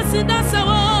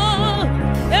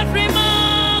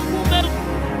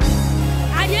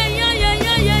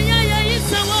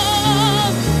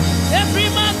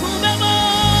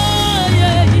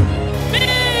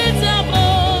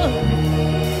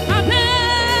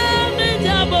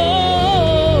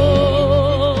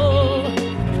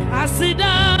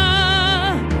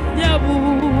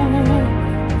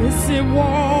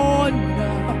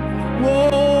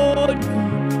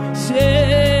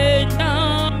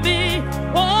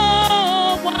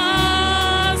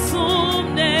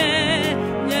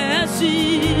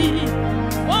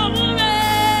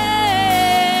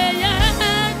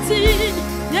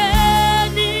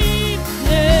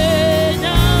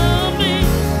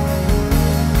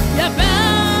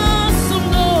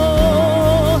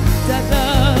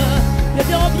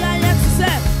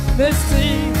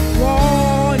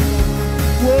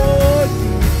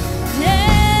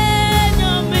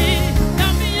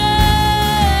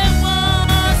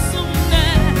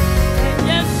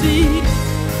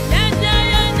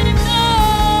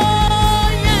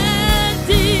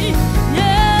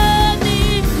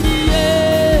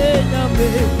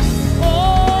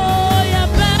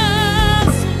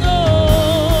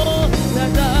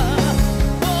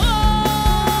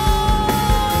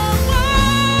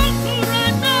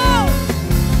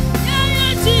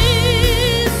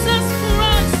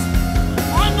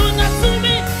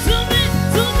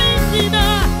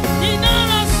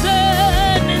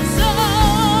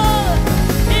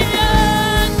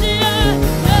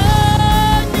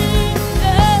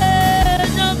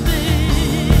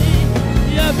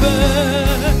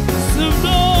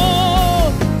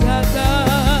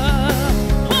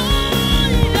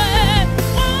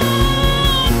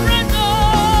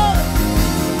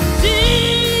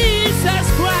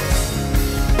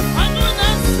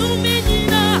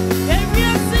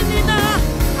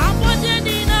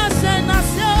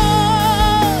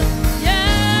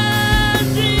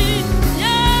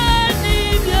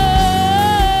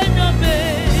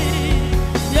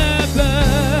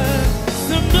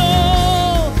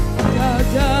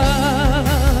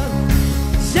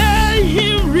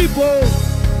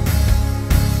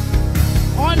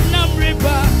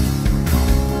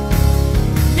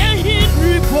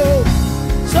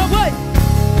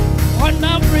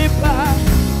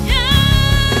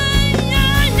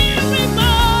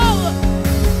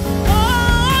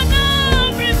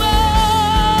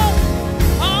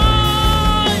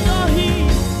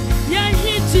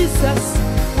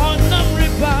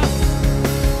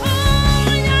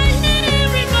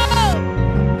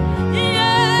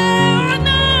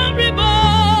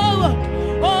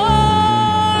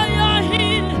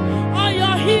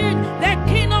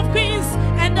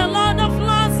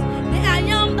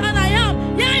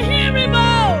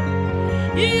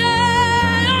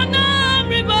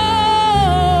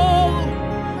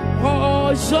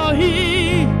 so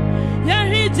he, yeah,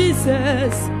 he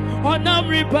Jesus, on a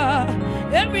river,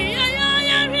 every year,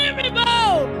 yeah, he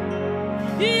river,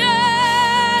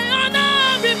 yeah, on a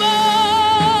river,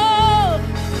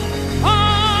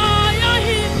 oh, yeah,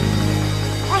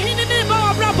 he didn't even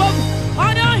know,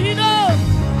 oh, yeah, he know,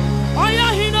 oh,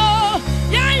 yeah, he know,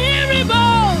 yeah, he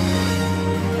river,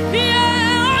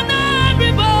 yeah, on a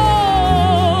river,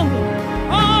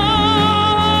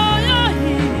 oh, yeah,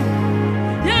 he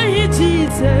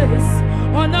Jesus,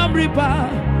 on a river.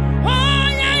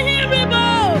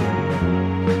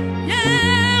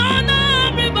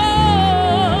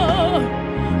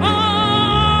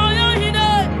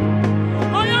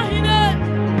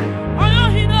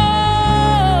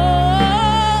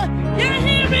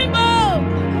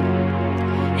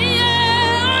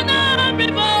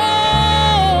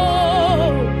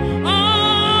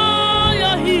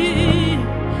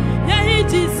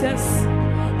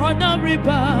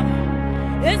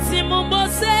 It's in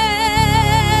Mumbose,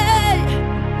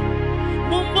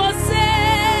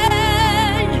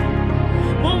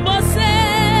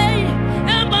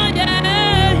 Emma,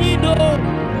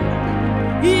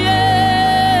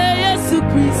 Yesu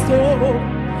Christo,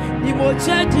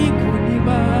 Nimochaji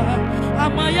Kunima,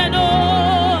 Amayano,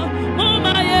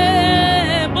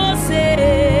 Momaye, Mose,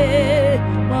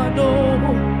 Mano,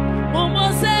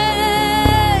 Momose.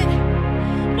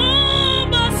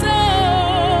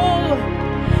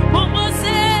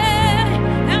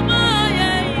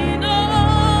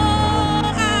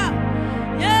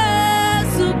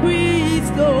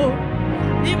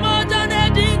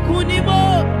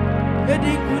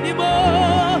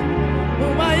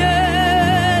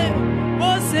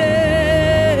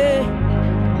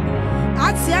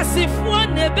 Asiafo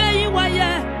nebe yi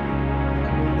waye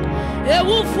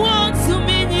ewufo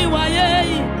ntumi nyi waye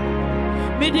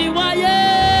midi waye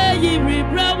yi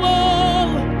ribrawo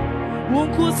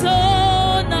wunkuso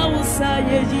na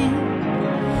usaye yi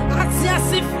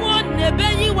asiafo nebe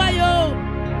yi wayo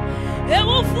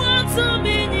ewufo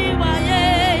ntumi nyi waye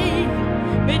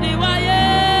midi waye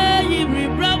yi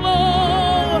ribrawo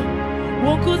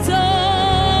wunkuso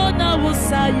na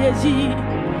usaye yi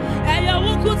eya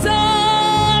wunkuso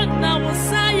na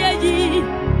usaye yi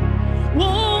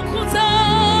wunkuso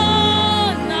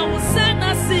na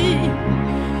usana si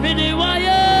mini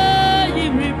waye yi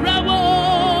ribrawo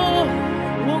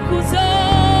wunkuso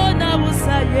na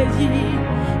usaye yi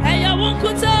eya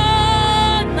wunkuso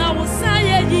na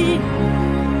usaye yi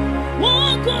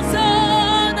wunkuso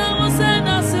na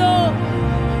usana so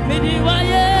mini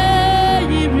waye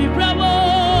yi ribrawo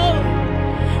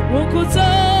wunkuso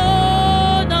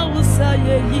na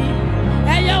usaye yi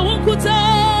eya wunkuto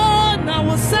na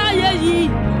wosaye yi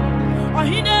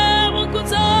ohine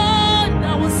wunkuto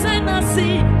na wosana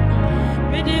si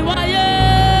midi waye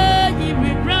yi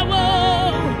ribrawo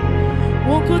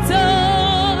wunkuto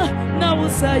na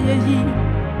wosaye yi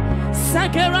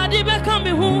sakera di beka mi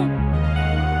hu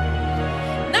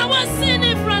na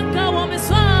wasini franka wa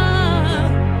meswa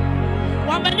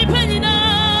wa mani penina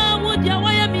wudia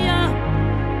waye mia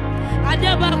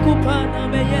adeba kupa na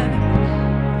meye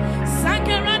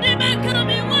sakera di beka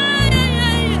mi waye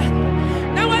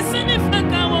na wasini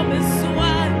franka wa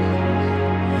meswa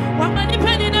wa mani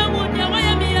penina wudia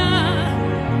waye mia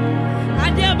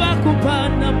adeba kupa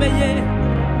na meye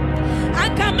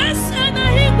akamasa na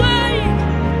higwai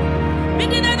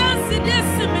midina dansi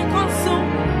desi mi konso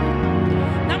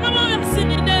na mama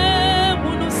yasini de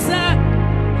munusa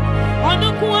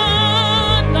onukuwa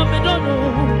na medono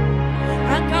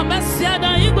akamasa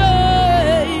na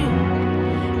higwai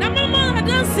na mama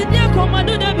dansi de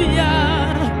komado de biya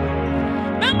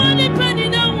mama ni pani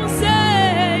na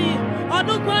unsei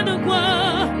onukuwa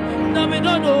na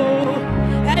medono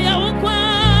eya ukwa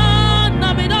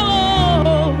na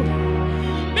medono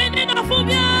menina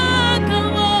fubia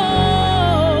kamo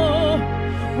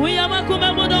we are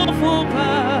makume mudo fupa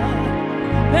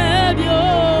baby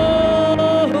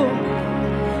oh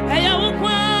eya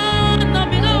ukwa na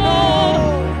mino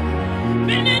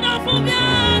menina fubia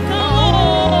kamo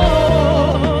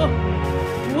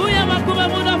we are makume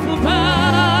mudo fupa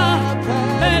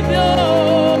baby oh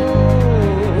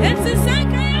it's a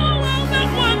second you will be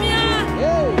for me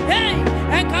hey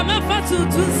and come up for to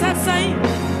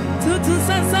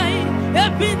sasai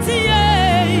epitiye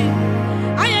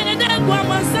ayene de gwa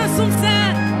masasum se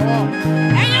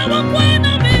eya wokwa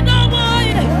na mi do boy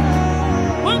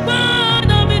wokwa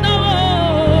na mi do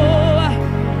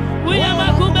we am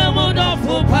akume modo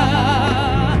fupa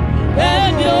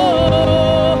ebio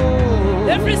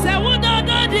every say we don't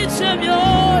know the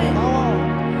champion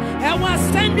and was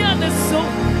standing on the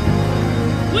soul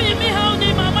we me how ni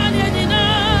mama ni na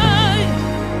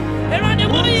era ni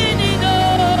boy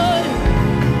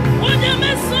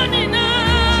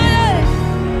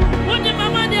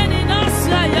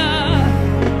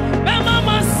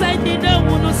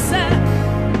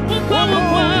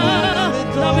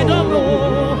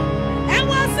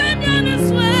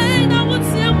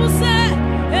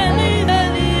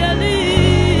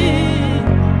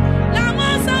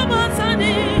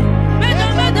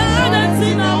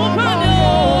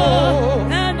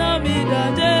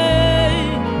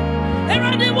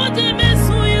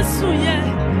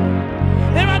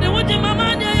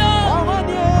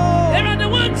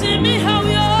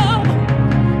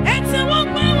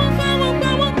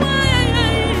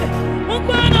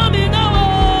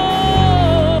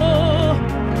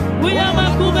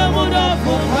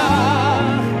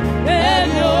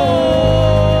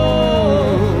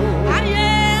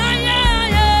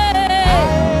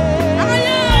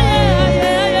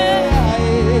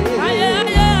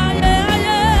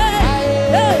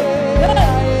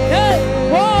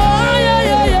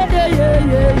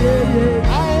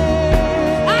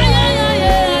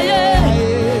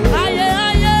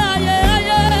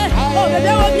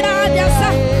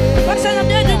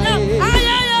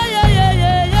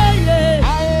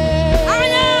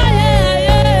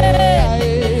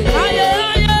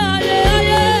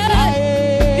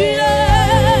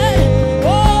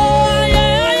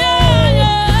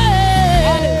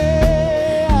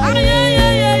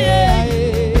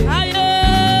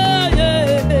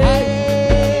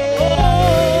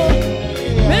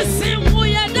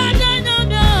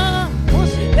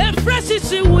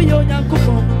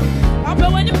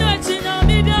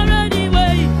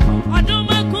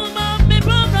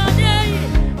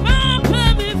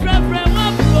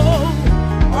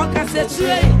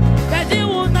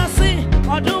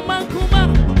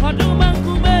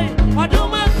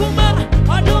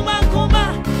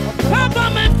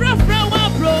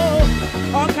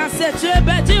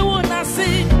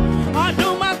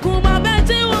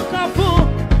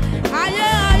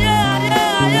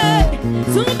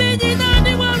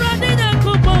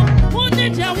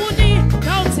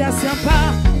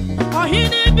Siapa, or he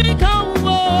didn't become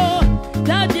war.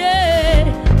 That day,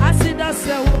 I see that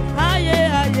so. Aye,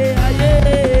 aye,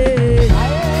 aye.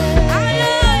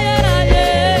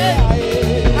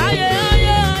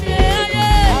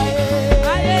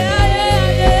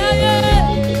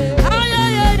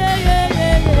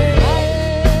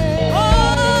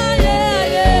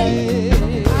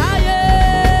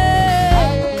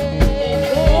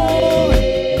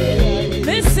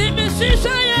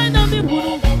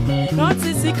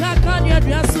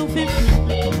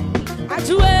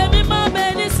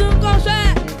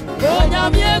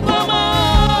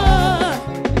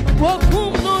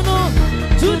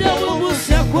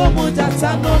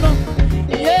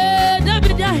 Yeah,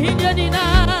 David Yahinina,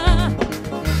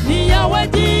 Nia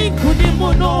Wedi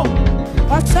Kunimuno,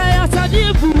 Ataya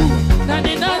Tadibu,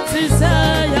 Naninati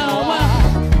Sayawa,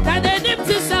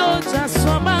 Nadanimti Sauta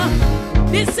Swama,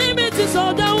 this image is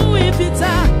all the way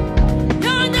pizza.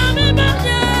 Yanami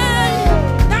Maya,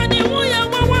 Nani Wuya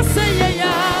Wawa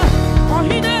Saya,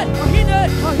 Ohine, Ohine,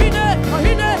 Ohine,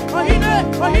 Ohine, Ohine,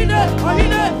 Ohine,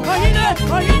 Ohine, Ohine,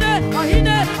 Ohine,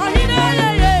 Ohine, Ohine,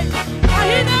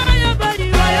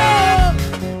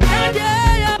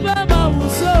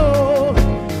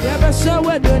 so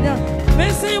we're doing it.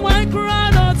 Missing one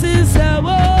crown on this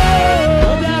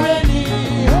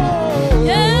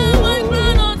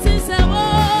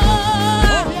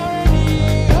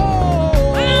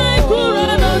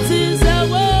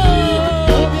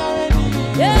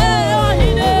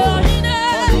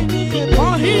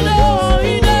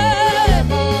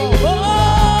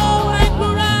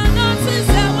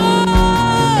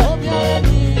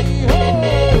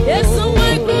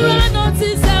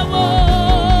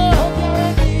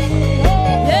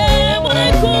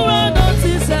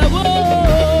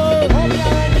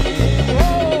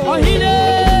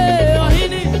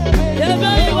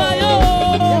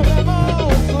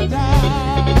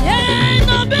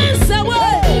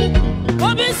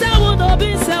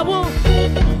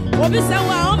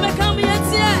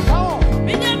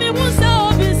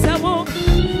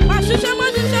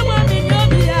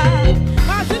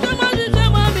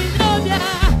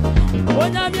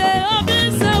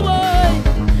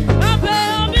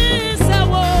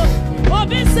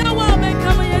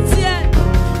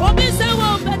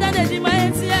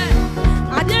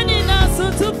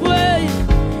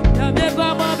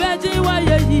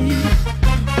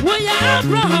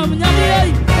Abraham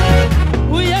Nyame,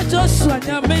 we are Joshua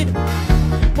Nyame,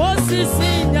 Moses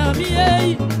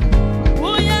Nyame,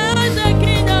 we are the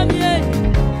King Nyame,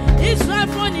 Israel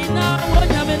Fonina,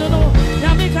 Nyame no,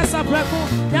 Nyame Kasabreko,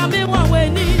 Nyame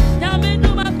Waweni, Nyame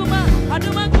Dumakuma,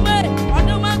 Adumakume,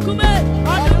 Adumakume,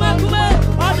 Adumakume,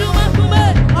 Adumakume,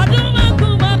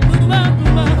 Adumakuma,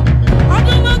 Kuma,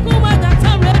 Adumakuma,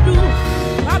 Nataredu,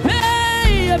 Ape,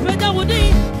 Peda Woody,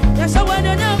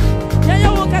 Yashawana,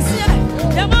 Yawokasia.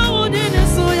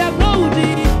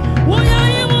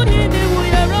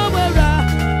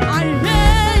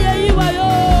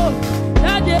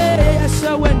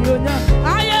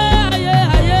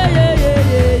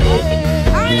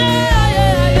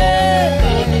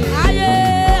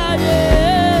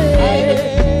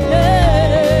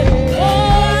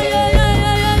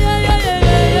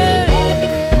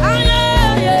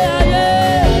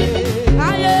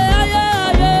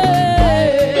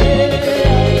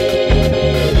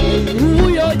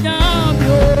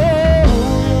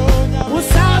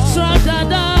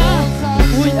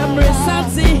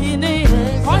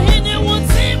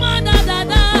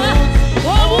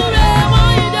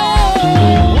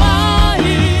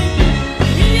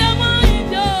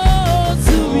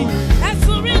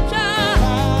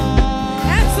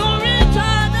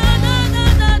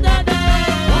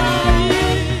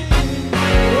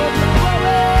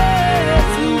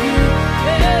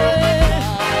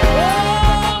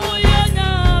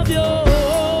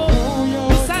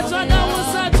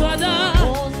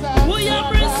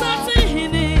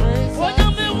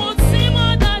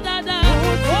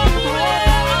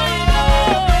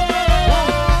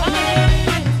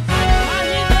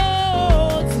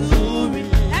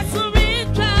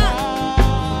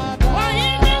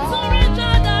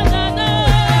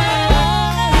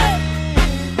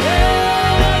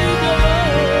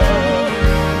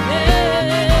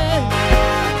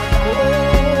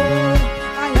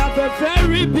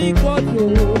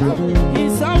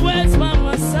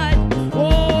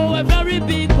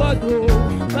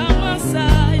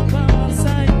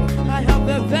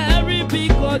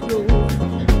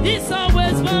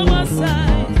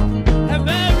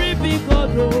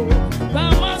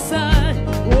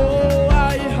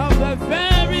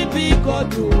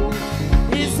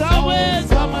 It's always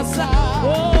by my side.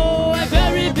 Oh, a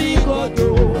very big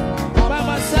God.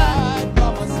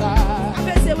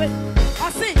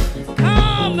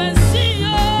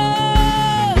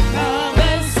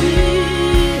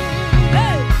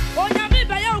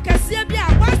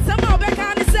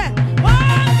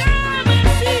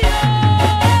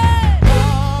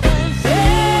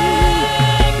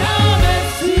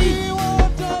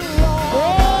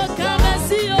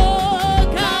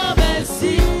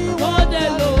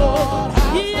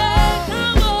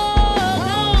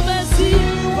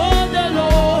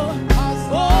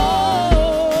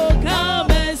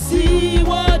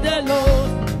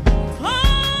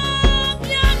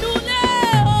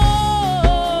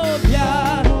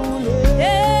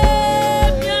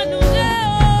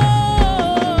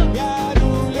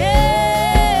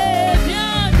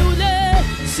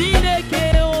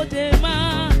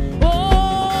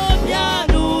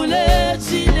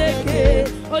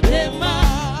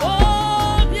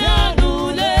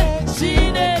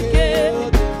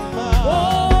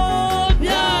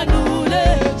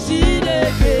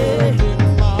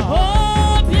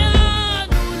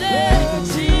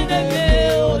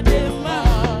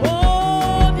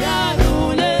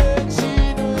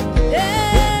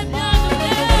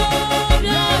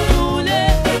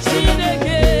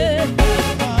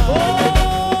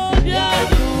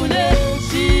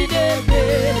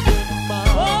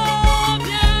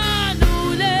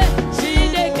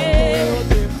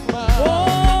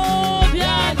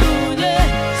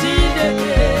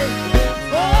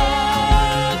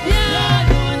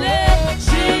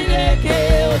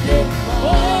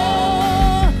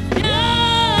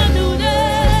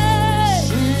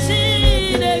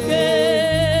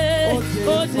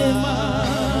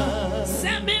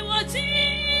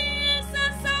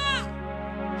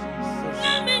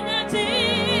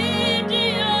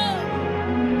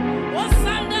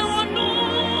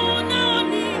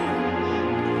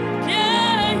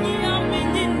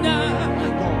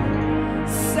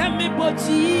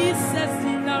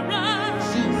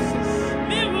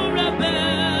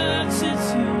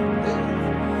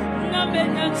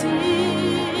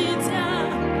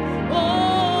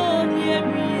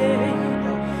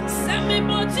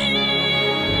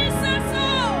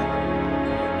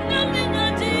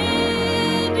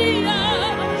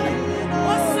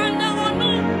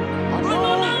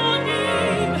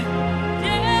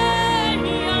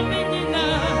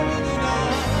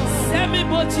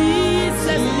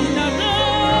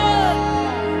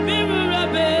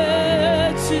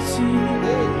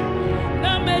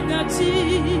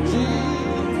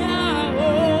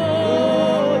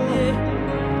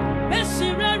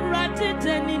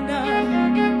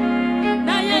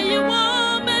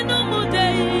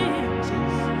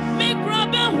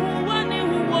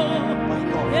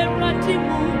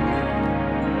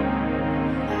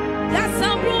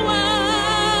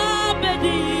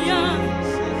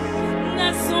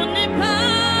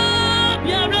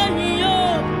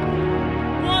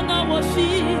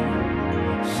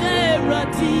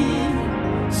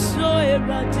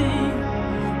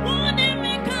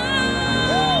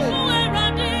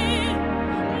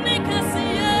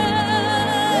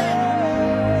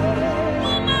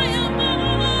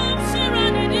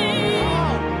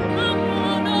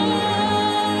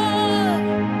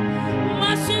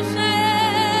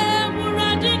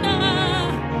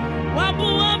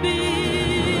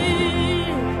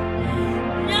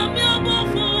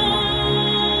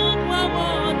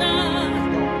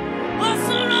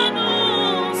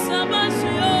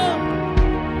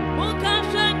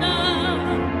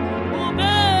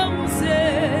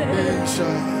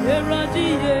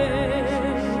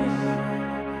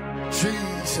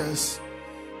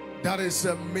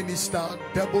 Minister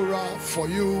Deborah, for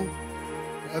you,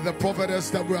 the prophetess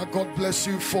Deborah, God bless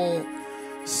you for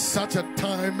such a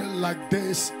time like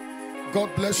this.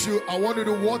 God bless you. I want you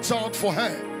to watch out for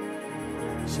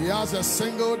her. She has a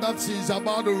single that she's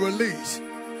about to release.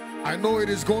 I know it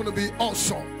is going to be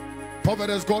awesome.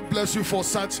 Prophetess, God bless you for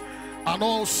such an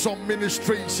awesome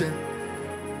ministration.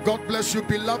 God bless you,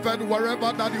 beloved,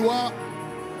 wherever that you are.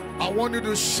 I want you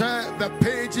to share the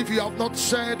page if you have not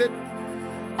shared it.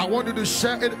 I want you to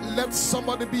share it. Let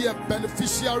somebody be a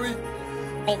beneficiary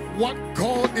of what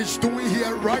God is doing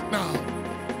here right now.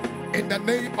 In the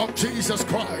name of Jesus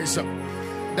Christ.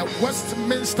 The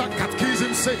Westminster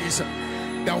Catechism says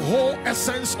the whole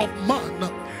essence of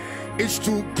man is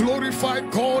to glorify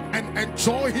God and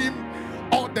enjoy Him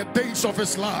all the days of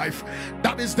his life.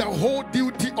 That is the whole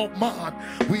duty of man.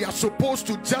 We are supposed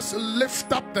to just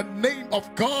lift up the name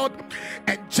of God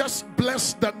and just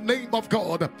bless the name of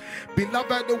God.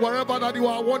 Beloved, wherever that you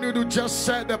are, I want you to just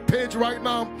share the page right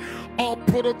now. All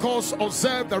protocols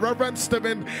observed. The Reverend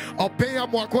Stephen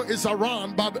Obeyamwako is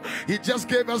around, but he just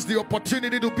gave us the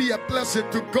opportunity to be a blessing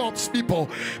to God's people.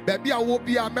 Baby, I will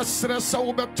be a message.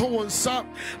 After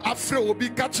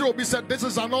said, this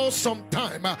is an awesome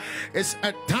time. It's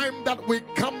a time that we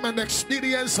come and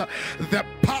experience the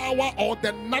power or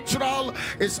the natural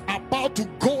is about to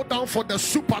go down for the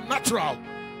supernatural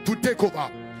to take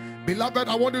over. Beloved,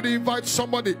 I want you to invite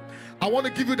somebody. I want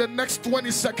to give you the next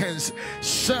 20 seconds.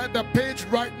 Share the page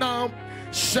right now.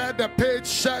 Share the page.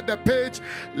 Share the page.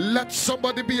 Let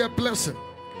somebody be a blessing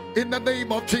in the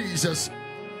name of Jesus.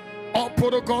 All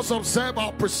protocols observed.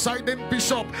 Our presiding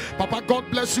bishop, Papa, God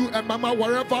bless you, and Mama,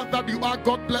 wherever that you are,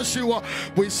 God bless you.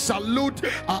 We salute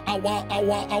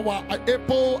our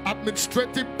able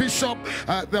administrative bishop,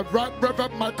 the Right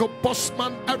Reverend Michael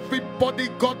Bossman. Everybody,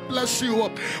 God bless you.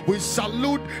 We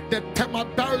salute the Tema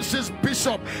Diocese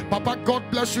Bishop, Papa, God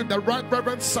bless you. The Right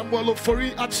Reverend Samuel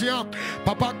Ofori Achia,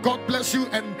 Papa, God bless you,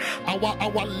 and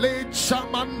our late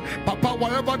chairman, Papa,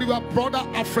 wherever you are, Brother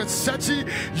Alfred Sechi,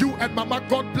 you and Mama,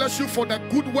 God bless you for the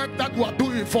good work that you are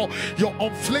doing, for your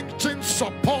unflinching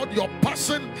support, your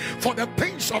passion for the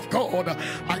things of God.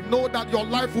 I know that your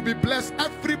life will be blessed.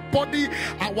 Everybody,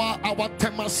 our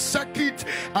Temaseki,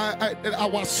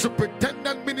 our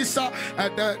superintendent minister,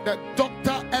 the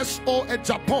Dr. S.O. in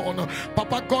Japan,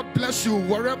 Papa, God bless you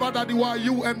wherever that you are,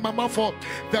 you and Mama, for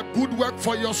the good work,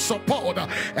 for your support,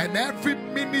 and every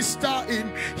minister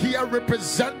in here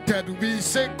represented, we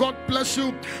say God bless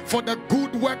you for the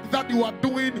good work that you are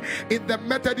doing in the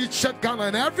Methodist Church Ghana,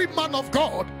 and every man of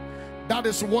God that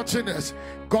is watching us,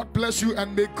 God bless you,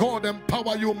 and may God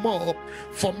empower you more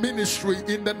for ministry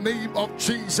in the name of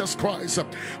Jesus Christ.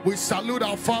 We salute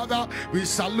our Father. We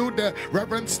salute the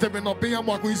Reverend Stephen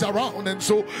Obeyamwa, who is around, and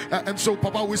so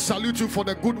Papa, we salute you for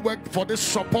the good work, for this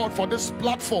support, for this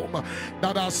platform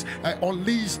that has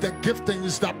unleashed the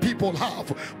giftings that people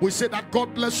have. We say that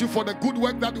God bless you for the good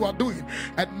work that you are doing,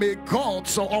 and may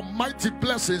God's almighty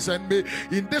blessings, and may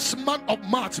in this month of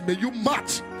March, may you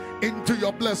march into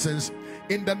your blessings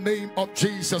in the name of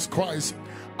Jesus Christ.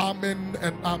 Amen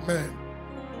and amen.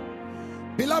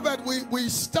 Beloved, we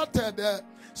started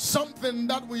something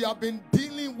that we have been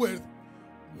dealing with.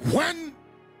 When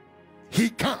he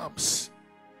comes.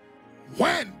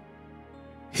 When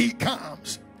he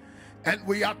comes. And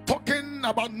we are talking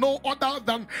about no other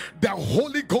than the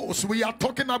Holy Ghost. We are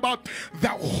talking about the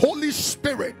Holy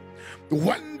Spirit.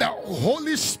 When the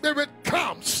Holy Spirit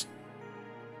comes.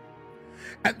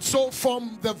 And so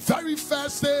from the very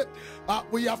first day,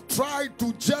 we have tried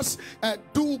to just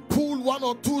pull one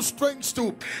or two strings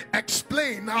to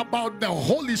explain about the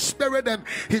Holy Spirit and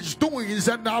his doings.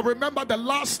 And I remember the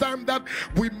last time that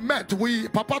we met,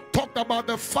 Papa talked about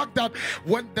the fact that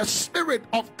when the Spirit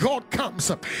of God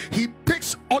comes, he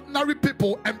picks ordinary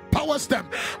people, empowers them,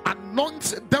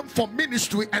 anoints them for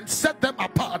ministry, and set them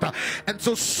apart. And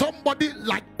so somebody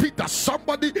like Peter,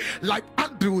 somebody like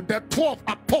Andrew, the 12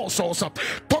 apostles,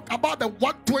 talk about the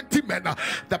 120 men.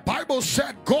 The Bible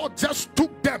said God just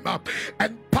took them,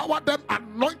 empowered them,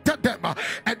 anointed them,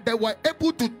 and they were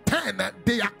able to turn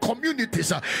their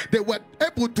communities. They were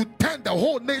able to turn the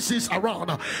whole nations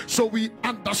around. So we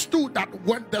understood that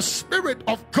when the Spirit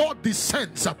of God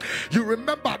descends, you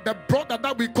remember the brother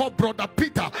that we call Brother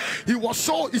Peter, he was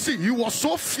so, he was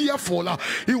so fearful,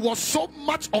 he was so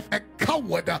much of a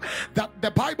coward that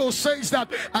the Bible says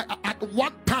that at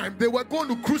one time they were going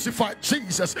to crucify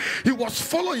Jesus. He was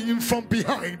following him from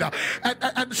behind,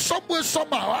 and somewhere,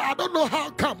 somehow, I don't know how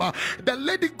come, the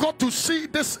lady got to see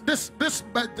this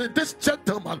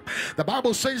gentleman. The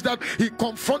Bible says that he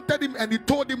confronted him and he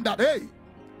told him that, hey,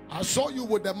 I saw you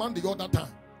with the man the other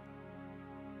time.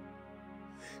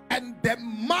 And the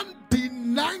man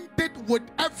denied it with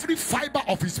every fiber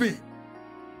of his being.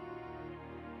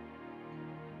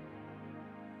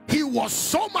 He was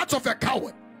so much of a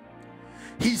coward.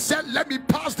 He said, let me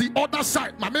pass the other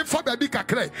side. My man for baby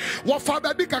kakre. What for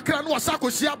baby kakre no asako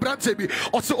sia branche bi.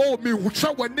 O se oh me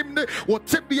hutwa wanim ne wo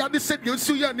tebi ade said you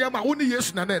see ya niam woni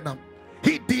Yesu na nenam.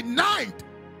 He denied.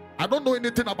 I don't know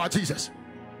anything about Jesus.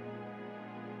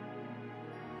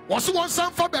 Was one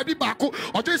son for baby bako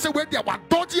or just say where they were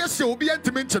dodgy as you be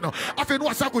intimate no. Afi no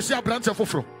asako sia branche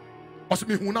foforo. O se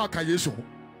me hu na ka Yesu.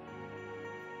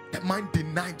 The man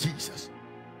denied Jesus.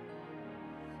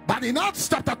 But in Acts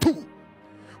chapter 2,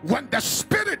 when the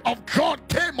Spirit of God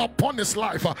came upon his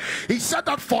life, he said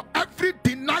that for every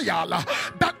denial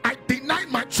that I deny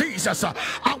my Jesus,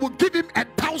 I will give him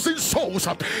 1,000 souls.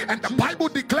 And the Bible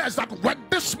declares that when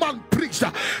this man preached,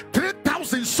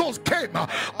 3,000 souls came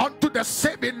unto the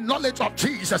saving knowledge of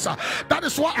Jesus. That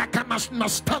is why I can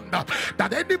understand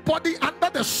that anybody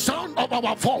under the sound of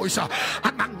our voice, an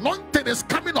anointing is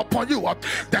coming upon you.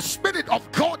 The Spirit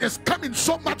of God is coming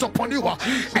so much upon you,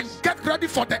 and get ready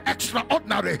for the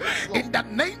extraordinary. In the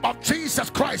name of Jesus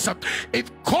Christ,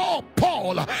 if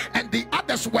Paul and the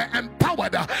others were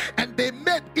empowered and they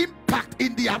made impact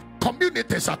in their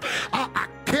communities, I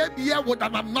came here with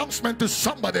an announcement to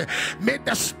somebody. May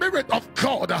the Spirit of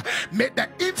God, may the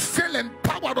infilling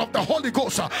power of the Holy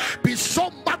Ghost be so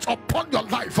much upon your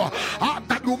life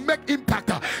that you make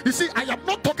impact. You see, I am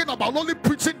not talking about only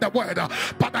preaching the word,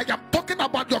 but I am talking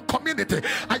about your community.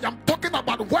 I am talking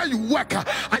about where you work.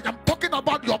 I am talking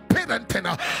about your parenting,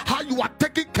 how you are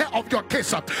taking care of your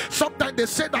kids. Sometimes they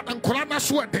say that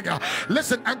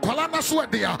listen,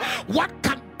 what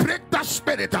can break that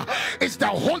spirit is the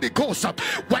Holy Ghost.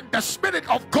 When the Spirit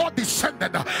of God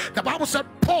descended, the Bible said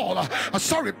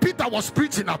Peter was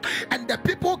preaching and the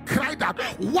people cried out,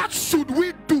 what should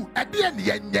we do?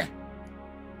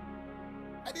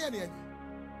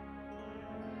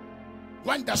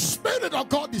 When the Spirit of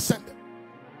God descended,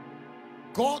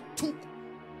 God took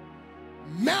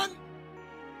men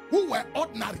who were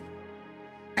ordinary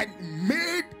and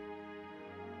made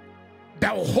the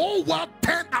whole world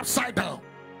turn upside down.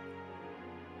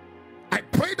 I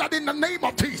pray that in the name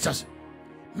of Jesus,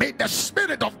 may the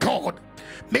Spirit of God,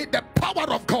 may the power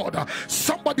of God,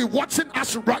 somebody watching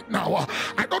us right now,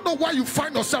 I don't know where you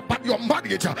find yourself, but your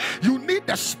marriage, you need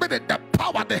the Spirit, the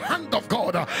power, the hand of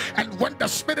God. And when the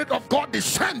Spirit of God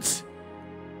descends,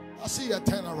 I see a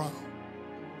turnaround.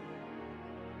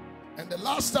 And the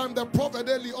last time the Prophet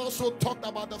Eli also talked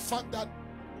about the fact that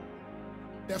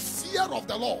the fear of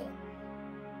the Lord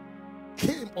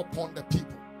came upon the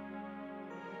people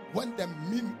when the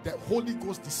Holy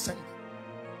Ghost descended.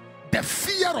 The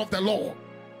fear of the Lord.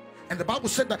 And the Bible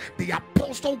said that the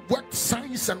apostle worked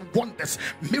signs and wonders,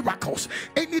 miracles.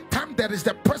 Anytime there is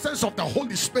the presence of the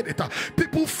Holy Spirit,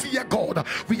 people fear God.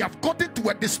 We have gotten to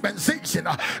a dispensation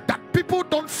that people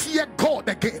don't fear God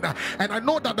again. And I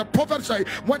know that the prophet say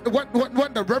when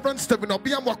the Reverend Stephen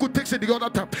Obiamwaku takes it the other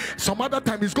time, some other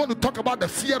time he's going to talk about the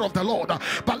fear of the Lord.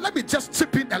 But let me just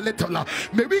chip in a little.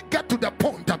 May we get to the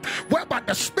point whereby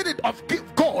the Spirit of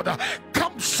God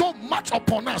comes so much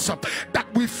upon us that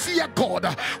we fear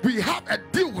God. We have a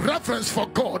due reverence for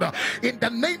God in the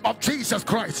name of Jesus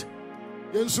Christ.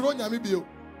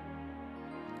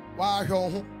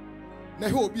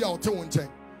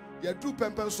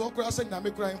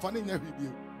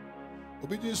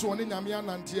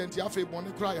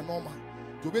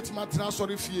 to bet my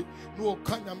transfer fee, no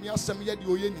Kanyamia Samia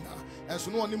Dioyena, as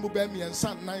no one Mubemi and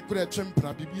San Nike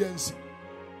Chimpra BBNC.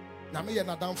 Namia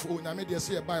Nadam for Namedia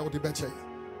say a bio de Betchay.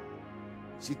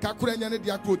 She Kakuranya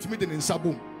Diakut meeting in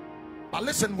Sabum. But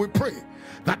listen, we pray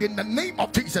that in the name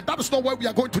of Jesus, that is not where we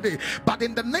are going today, but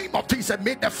in the name of Jesus,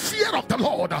 may the fear of the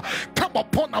Lord come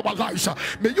upon our lives.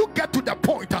 May you get to the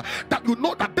point that you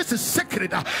know that this is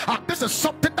sacred, this is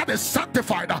something that is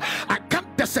sanctified. I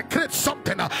can't desecrate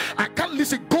something, I can't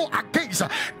listen, go against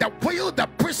the will, the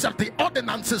precept, the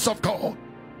ordinances of God.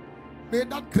 May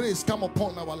that grace come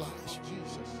upon our lives,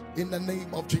 Jesus, in the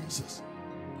name of Jesus.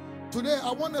 Today,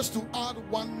 I want us to add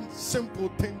one simple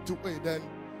thing to it, then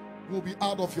will be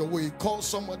out of your way. Call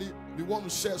somebody. We want to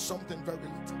share something very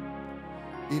little.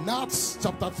 In Acts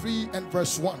chapter 3 and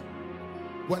verse 1,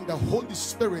 when the Holy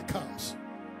Spirit comes,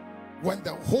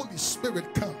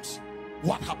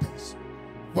 what happens?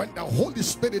 When the Holy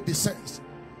Spirit descends,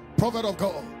 prophet of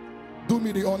God, do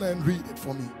me the honor and read it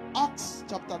for me. Acts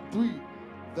chapter 3,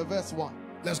 the verse 1.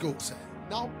 Let's go, sir.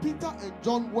 Now Peter and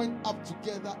John went up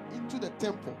together into the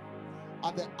temple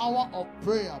at the hour of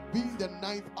prayer, being the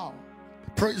 9th hour.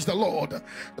 Praise the Lord.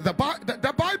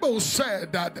 The Bible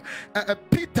said that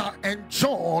Peter and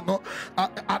John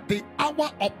at the hour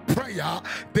of prayer,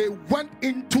 they went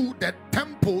into the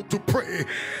temple to pray.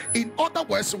 In other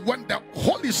words, when the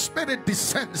Holy Spirit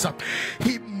descends,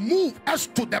 he moves us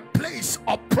to the place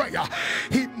of prayer.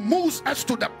 He moves us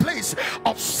to the place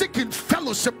of seeking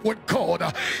fellowship with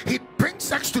God. He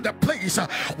brings us to the place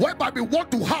whereby we want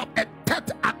to have a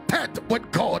tete-a-tete with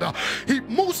God. He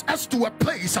moves us to a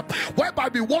place whereby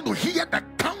we want to hear the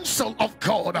counsel of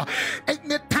God.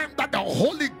 Anytime that the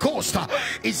Holy Ghost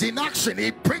is in action,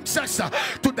 he brings us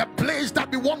to the place that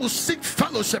we want to seek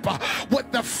fellowship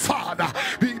with the Father.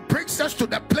 He brings us to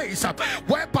the place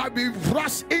whereby we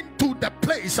rush into the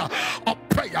place of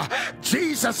prayer.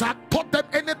 Jesus had taught them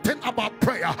anything about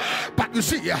prayer, but you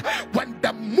see, when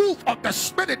the move of the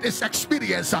Spirit is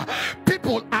experienced,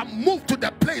 people are moved to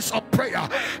the place of prayer.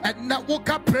 And now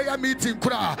prayer meeting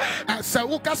and say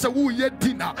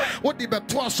dinner. What the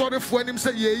better sorry for him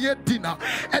say ye dinner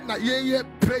and na ye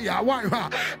prayer. Why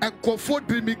and comfort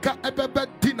Bimika ebebe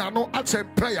dinner no at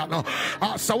prayer no.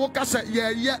 Sawoka say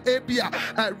ye ebia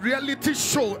reality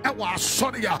show.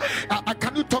 Sorry,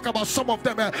 can you talk about some of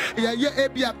them? Ye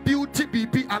ebia beauty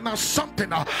BB and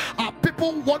something.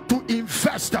 People want to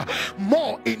invest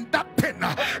more in that thing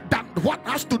than what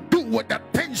has to do with the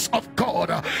things of God.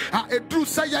 Edru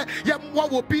say ye mwa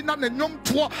wo bi na nyom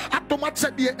to atomat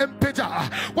said the empeja.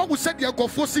 What we said the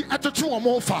gofosi atochu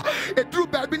omofa. Edru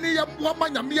baby ni ye mwa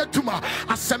manyame aduma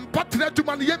asempatre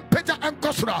aduma ni empeja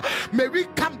enkosra. May we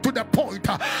come to the point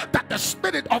that the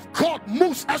Spirit of God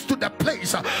moves us to the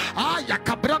place that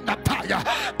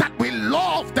we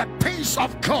love the things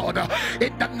of God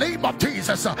in the name of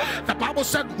Jesus. The Bible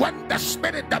said when the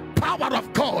Spirit, the power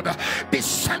of God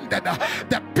descended,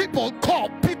 the people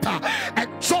called Peter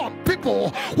and John, people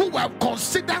who were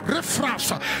considered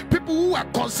riffraffs, people who were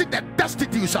considered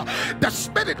destitute, the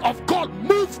Spirit of God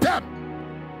moved them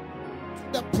to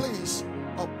the place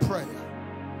of prayer,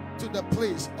 to the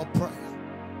place of prayer,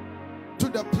 to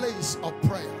the place of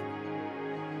prayer.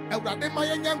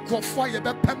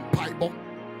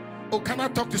 Oh, can I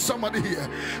talk to somebody here?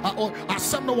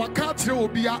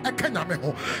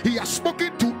 He has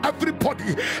spoken to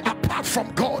everybody apart from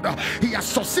God. He has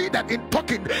succeeded in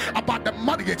talking about the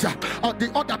marriage. The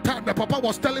other time, the Papa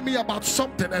was telling me about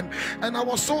something, and I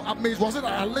was so amazed. Was it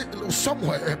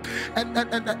somewhere?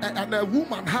 And a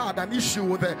woman had an issue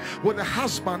with the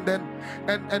husband,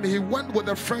 and he went with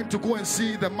a friend to go and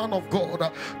see the man of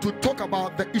God to talk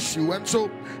about the issue. And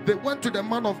so they went to the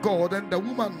man of God, and the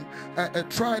woman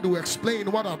tried to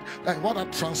explain what had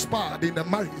transpired in the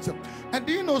marriage. And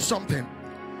do you know something?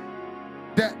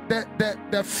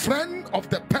 The friend of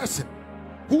the person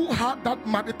who had that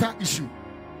marital issue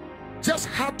just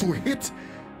had to hit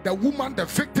the woman, the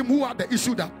victim who had the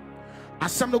issue, that I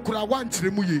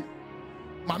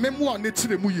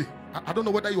don't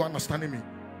know whether you are understanding me.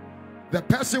 The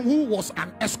person who was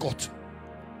an escort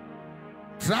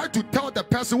tried to tell the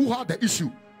person who had the issue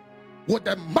with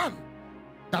the man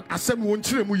that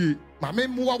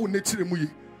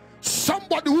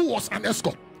somebody who was an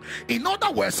escort. In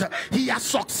other words, he has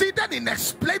succeeded in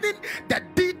explaining the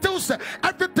details settles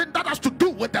everything that has to do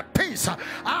with the things to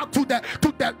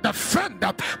the friend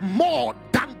more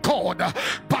than God.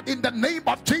 But in the name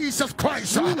of Jesus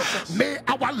Christ, may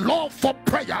our love for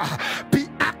prayer be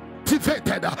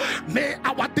activated. May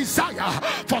our desire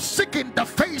for seeking the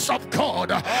face of God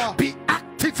be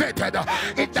activated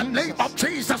in the name of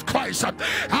Jesus Christ.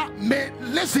 May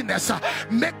laziness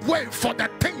make way for the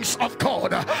things of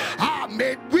God.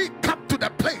 May we come to the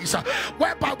place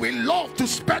whereby we love to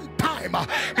spend time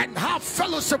and have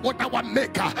fellowship with our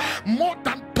Maker more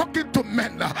than talking to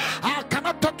men. Can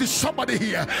I talk to somebody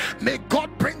here? May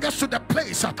God bring us to the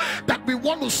place that we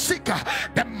want to seek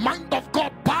the mind of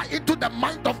God, buy into the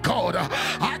mind of God.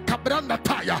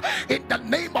 In the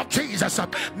name of Jesus,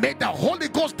 may the Holy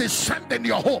Ghost descend in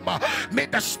your home. May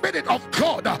the Spirit of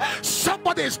God,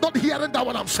 somebody is not hearing that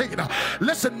what I'm saying.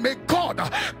 Listen, may God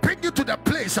bring you to the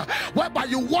place whereby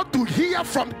you want to hear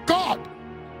from God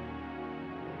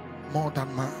more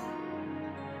than man.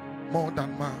 More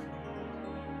than man.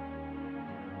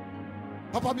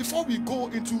 Papa, before we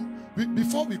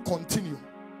continue,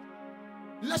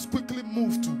 let's quickly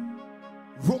move to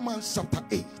Romans chapter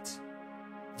 8,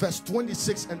 verse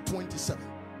 26 and 27.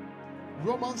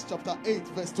 Romans chapter 8,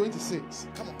 verse 26.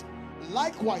 Come on.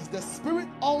 Likewise, the Spirit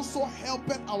also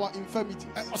helpeth our infirmity.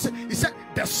 He said,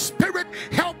 the Spirit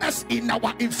help us in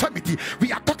our infirmity.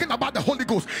 We are talking about the Holy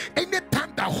Ghost.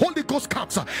 Anytime the Holy Ghost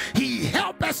comes, He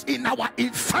helps us in our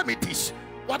infirmities.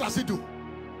 What does He do?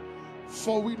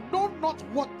 For we know not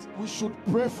what we should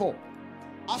pray for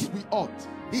as we ought.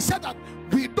 He said that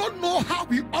we don't know how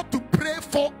we ought to pray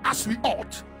for as we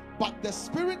ought. But the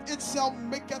Spirit itself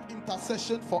maketh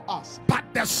intercession for us. But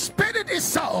the Spirit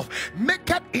itself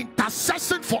maketh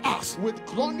intercession for us. With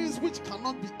groanings which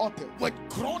cannot be uttered. With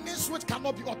groanings which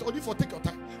cannot be uttered. Only for take your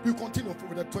time. We continue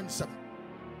with the 27.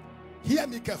 Hear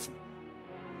me carefully.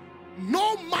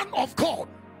 No man of God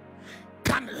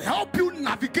can help you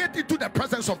navigate into the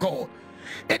presence of God.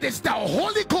 It is the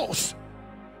Holy Ghost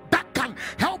that can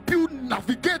help you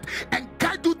navigate and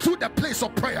guide you through the place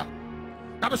of prayer.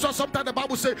 That is why sometimes the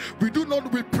Bible says we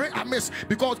pray amiss,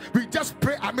 because we just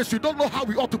pray amiss. We don't know how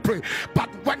we ought to pray. But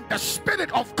when the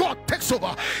Spirit of God takes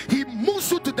over, He moves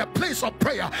you to the place of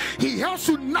prayer. He helps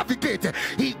you navigate.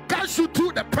 He guides you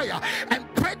through the prayer and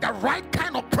pray the right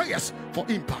kind of prayers for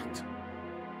impact.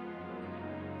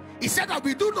 He said that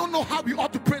we do not know how we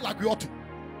ought to pray like we ought to.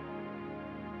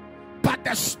 But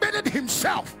the Spirit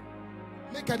Himself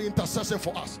make an intercession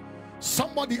for us.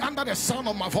 Somebody under the sound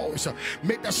of my voice,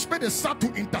 may the Spirit start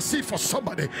to intercede for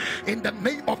somebody in the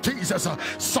name of Jesus.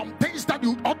 Some things that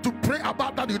you ought to pray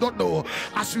about that you don't know,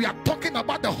 as we are talking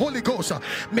about the Holy Ghost,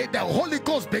 may the Holy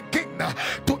Ghost begin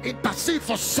to intercede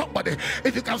for somebody.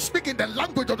 If you can speak in the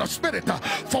language of the Spirit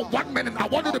for 1 minute, I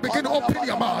want you to begin to open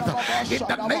your mouth in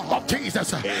the name of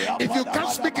Jesus. If you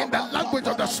can't speak in the language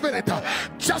of the Spirit,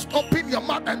 just open your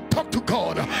mouth and talk to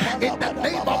God in the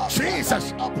name of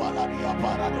Jesus.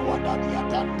 In the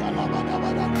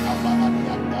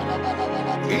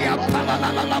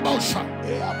name of Jesus.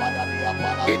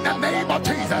 In the name of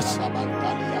Jesus.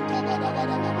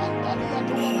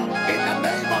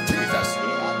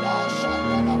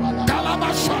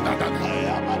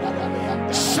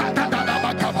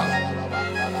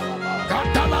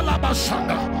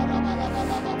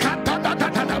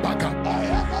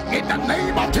 In the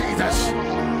name of Jesus,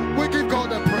 we give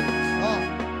God a praise.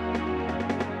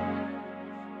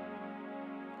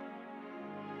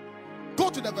 Go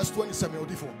to the verse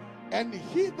 27. And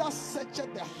He that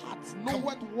searcheth the hearts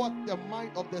knoweth what the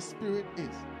mind of the Spirit is,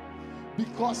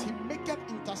 because He maketh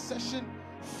intercession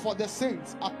for the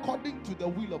saints according to the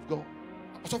will of God.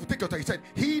 So if you take your time, He said,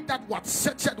 He that what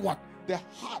searcheth what? The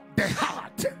heart. The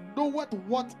heart. Knoweth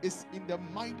what is in the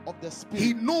mind of the Spirit.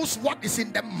 He knows what is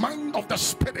in the mind of the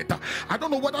Spirit. I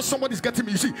don't know whether somebody's getting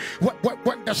me. You see,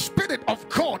 when the Spirit of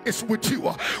God is with you,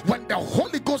 when the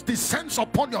Holy Ghost descends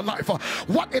upon your life,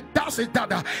 what it does is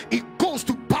that it goes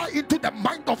to buy into the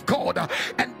mind of God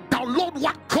and download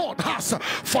what God has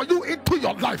for you into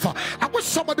your life. I wish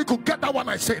somebody could get that one.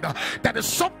 I said there is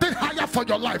something higher for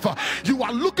your life. You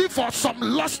are looking for some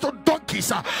lost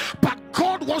donkeys, but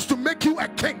God wants to make you a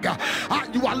king.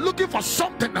 You are looking for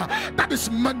something that is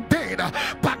mundane,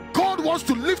 but God wants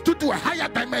to lift you to a higher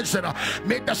dimension.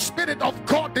 May the Spirit of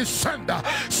God descend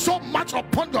so much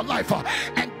upon your life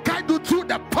and guide you through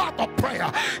the path of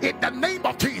prayer in the name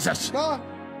of Jesus. Man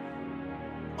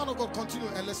of God, continue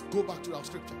and let's go back to our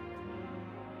scripture.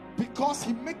 Because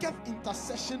He maketh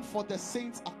intercession for the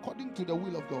saints according to the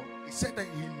will of God. He said that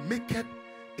He maketh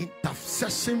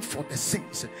intercession for the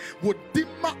saints. Would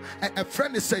Dima a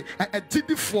friend is say a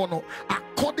Didifono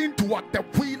according to what the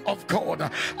will of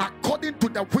God, according to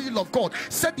the will of God.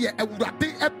 Said that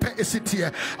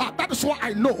is why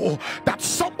I know that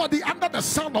somebody under the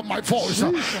sound of my voice,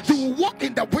 you will walk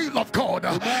in the will of God.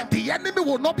 The enemy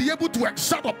will not be able to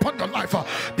exert upon your life.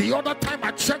 The other time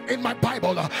I checked in my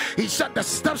Bible, he said the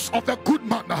steps of a good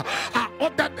man are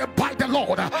ordered by the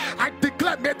Lord. I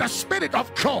declare, may the Spirit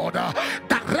of God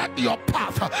direct your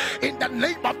path in the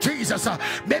name of Jesus.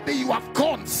 Maybe you have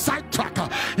gone sidetrack,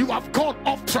 you have gone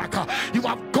off track, you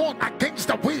have gone against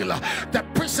the will, the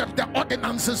precepts, the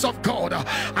ordinances of God.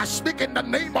 I speak in the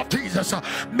name of Jesus.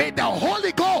 May the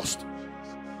Holy Ghost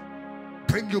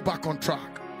bring you back on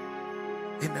track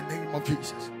in the name of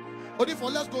Jesus.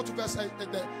 Odifo, let's go to verse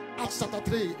Acts chapter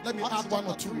 3. Let me add 1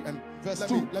 or 2 and verse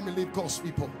 2. Let me lead God's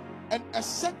people. And a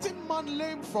certain man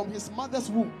lame from his mother's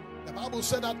womb. The Bible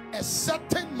said that a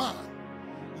certain man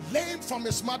lame from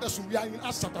his mother's womb. We are in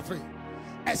Acts chapter 3.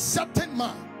 A certain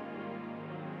man.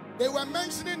 They were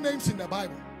mentioning names in the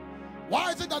Bible.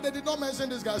 Why is it that they did not mention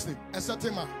this guy's name? A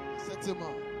certain man. A certain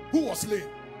man. Who was lame?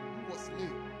 Who was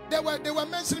lame? They were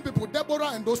mentioning people.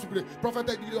 Deborah and those people.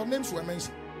 Prophet, your names were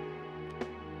mentioned.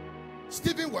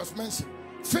 Stephen was mentioned.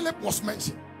 Philip was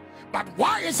mentioned. But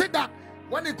why is it that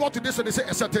when they go to this, they say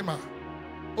a certain man?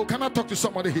 Oh, can I talk to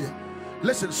somebody here?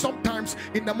 Listen, sometimes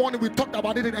in the morning we talked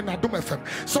about it in Adom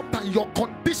FM. Sometimes your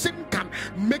condition can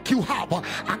make you have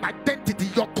an identity.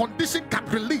 Your condition can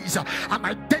release an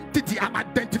identity, an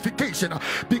identification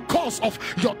because of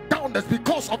your downness,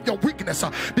 because of your weakness,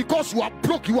 because you are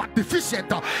broke, you are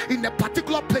deficient in a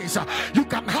particular place. You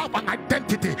can have an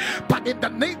identity, but in the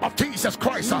name of Jesus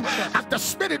Christ, as the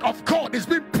Spirit of God is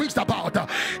being preached about,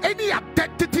 any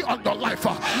identity on your life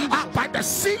by the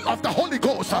seal of the Holy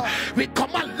Ghost, we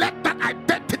command, let that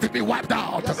identity be wiped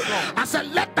out. I said,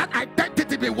 let that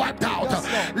identity be wiped out.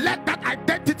 Let that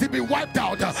identity be wiped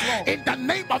out in the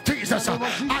name of Jesus.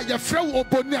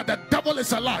 The devil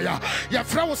is a liar. Your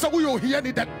friend will say, we will hear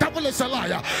the devil is a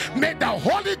liar. May the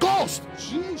Holy Ghost,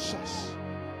 Jesus,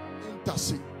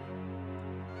 intercede.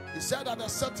 He said that a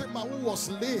certain man who was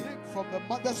lame from the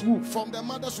mother's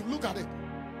womb, look at it,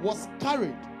 was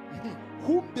carried,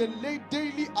 whom they laid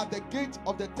daily at the gate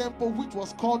of the temple, which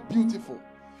was called Beautiful,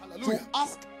 to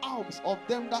ask alms of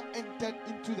them that entered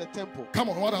into the temple. Come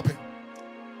on, what happened?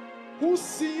 Who,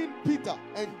 seeing Peter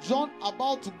and John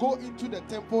about to go into the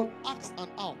temple, asked an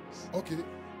alms. Okay.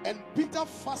 And Peter,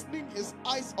 fastening his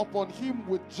eyes upon him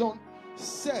with John,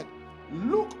 said,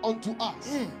 look unto us.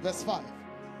 Verse 5.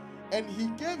 And he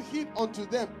gave heed unto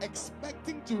them,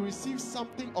 expecting to receive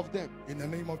something of them. In the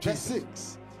name of Jesus. Verse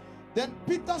 6. Then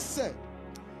Peter said,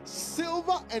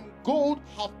 silver and gold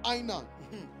have I none,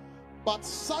 but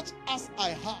such as I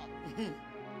have,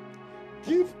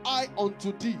 give I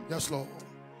unto thee. Yes, Lord.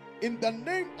 In the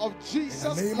name of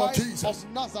Jesus Christ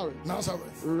of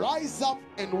Nazareth, rise up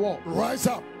and walk. Rise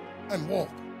up and walk.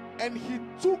 And he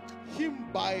took him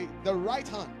by the right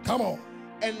hand. Come on.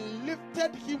 And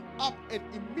lifted him up, and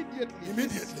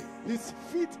immediately his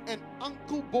feet and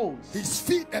ankle bones. His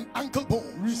feet and ankle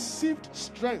bones received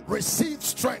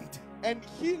strength. And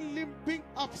he, limping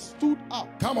up, stood up.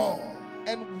 Come on.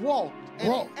 And walked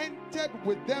and entered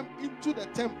with them into the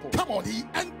temple. Come on, he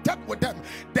entered with them.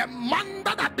 The man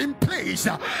that had been placed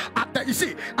at the, you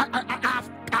see,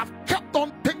 I've kept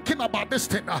on thinking about this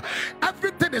thing.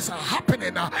 Everything is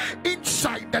happening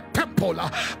inside the temple,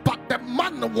 but the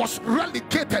man was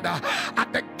relegated at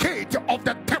the gate of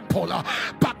the temple.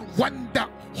 But when the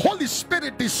Holy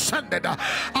Spirit descended,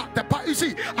 you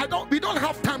see, we don't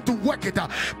have time to work it,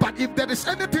 but if there is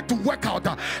anything to work out,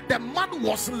 the man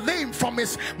was lame from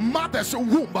his mother's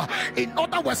womb. In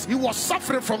other words, he was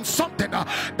suffering from something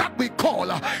that we call,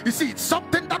 you see,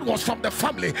 something that was from the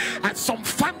family, and some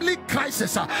family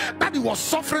crisis that he was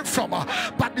suffering from.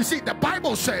 But you see, the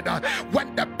Bible said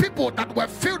when the people that were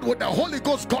filled with the Holy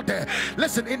Ghost got there,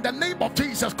 listen, in the name of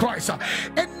Jesus Christ,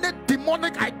 any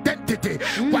demonic identity,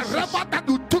 wherever that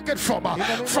you took it from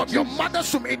your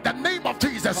mother's womb, in the name of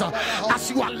Jesus, as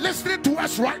you are listening to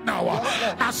us right now,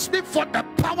 I speak for the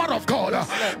power of God.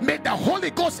 May the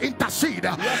Holy Ghost intercede.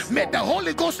 May the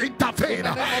Holy Ghost intervene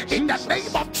in the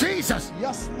name of Jesus.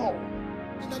 Yes, Lord.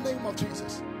 In the name of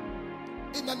Jesus.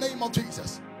 In the name of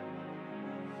Jesus.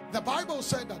 The Bible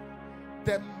said that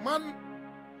the man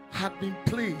had been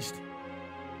placed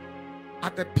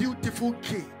at the beautiful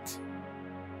gate,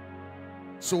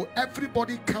 so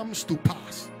everybody comes to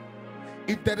pass.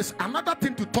 If there is another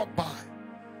thing to talk by,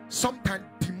 sometimes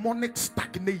demonic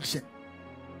stagnation.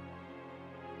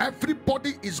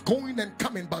 everybody is going and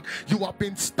coming, but you have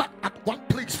been stuck at one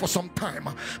place for some time.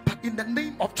 But in the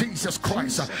name of Jesus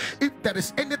Christ, if there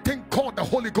is anything called the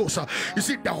Holy Ghost, you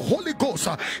see, the Holy Ghost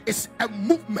is a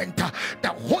movement. The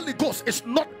Holy Ghost is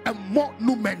not a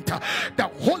monument. The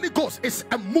Holy Ghost is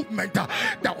a movement.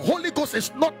 The Holy Ghost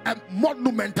is not a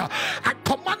monument. I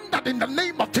command that in the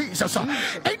name of Jesus,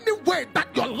 any way that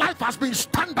your life has been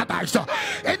standardized,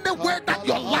 any way that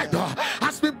your life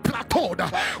has been plateaued,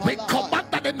 we command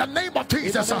that in the name of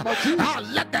Jesus.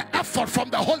 Let the effort from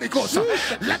the Holy Ghost,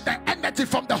 let the energy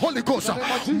from the Holy Ghost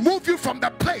move you from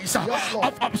the place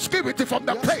of obscurity, from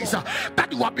the place that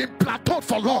you have been plateaued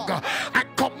for long. I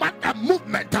command a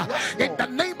movement in the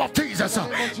name of Jesus.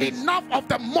 Enough of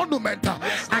the monument.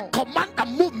 I command a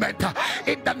movement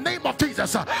in the name of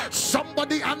Jesus.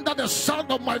 Somebody under the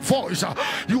sound of my voice,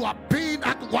 you have been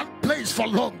at one place for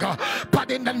longer,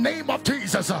 but in the name of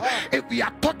Jesus, if we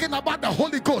are talking about the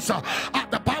Holy Ghost,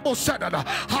 the Bible said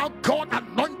how God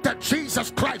anointed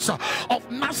Jesus Christ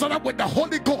of Nazareth with the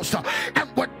Holy Ghost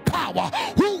and with power,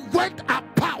 who went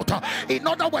about. In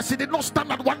other words, he did not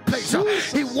stand at one place.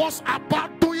 He was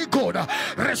about doing good.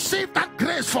 Receive that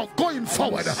grace for going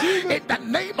forward in the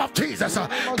name of Jesus.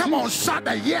 Come on, shout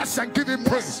a yes and give him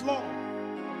praise. Lord.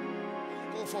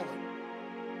 Go forward.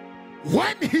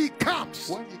 When he comes,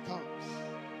 When he comes,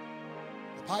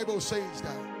 the Bible says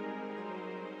that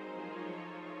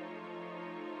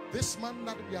this man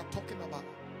that we are talking about,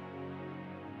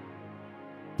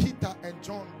 Peter and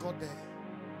John got there.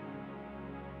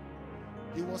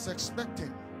 He was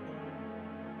expecting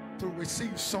to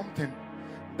receive something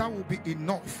that will be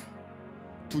enough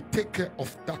to take care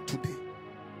of that today,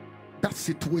 that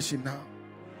situation now.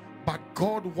 But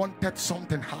God wanted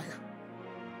something higher.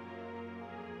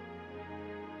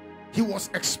 He was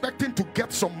expecting to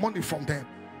get some money from them.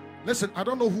 Listen, I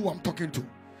don't know who I'm talking to.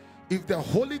 If the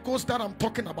Holy Ghost that I'm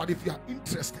talking about, if you are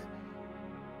interested,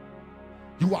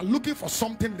 you are looking for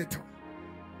something little.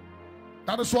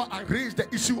 That is why I raised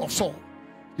the issue of Saul.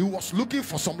 He was looking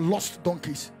for some lost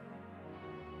donkeys.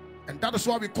 And that is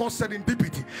why we call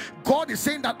serendipity. God is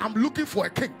saying that I'm looking for a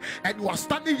king, and you are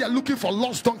standing here looking for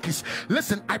lost donkeys.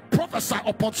 Listen, I prophesy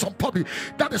upon some public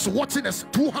that is watching us,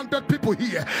 200 people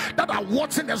here that are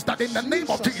watching us, that in the name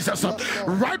of Jesus,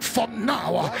 right from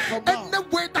now, any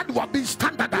way that you have been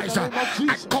standardized,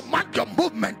 I command your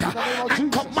movement. I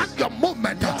command your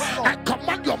movement. I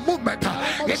command your movement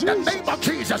in the name of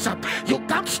Jesus. You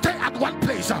can't stay at one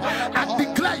place. I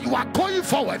declare you are going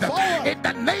forward in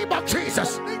the name of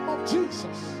Jesus. Jesus.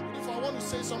 If I want to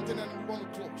say something and we want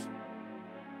to close,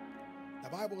 the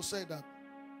Bible said that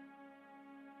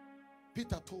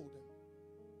Peter told them,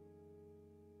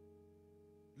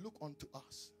 look unto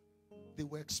us. They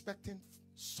were expecting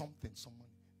something, someone,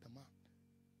 the man.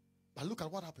 But look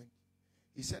at what happened.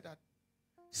 He said that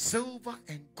silver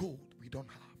and gold we don't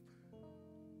have,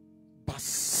 but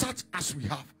such as we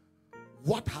have,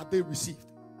 what had they received?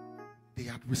 They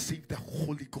had received the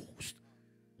Holy Ghost.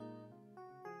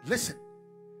 Listen,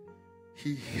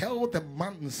 he held the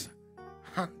man's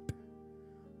hand,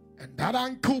 and that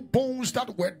ankle bones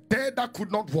that were dead that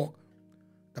could not walk,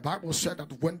 the Bible said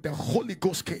that when the Holy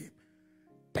Ghost came,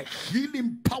 the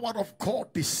healing power of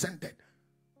God descended,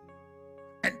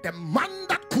 and the man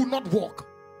that could not walk,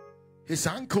 his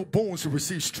ankle bones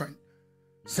received strength.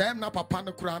 Sam na papa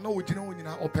no kura no ojina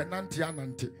onyina openanti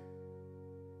anante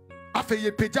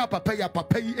afeye peja papa ya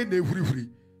papa yi ene hurihuri.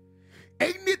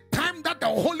 Any time that the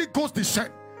Holy Ghost descends,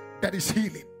 there is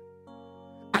healing.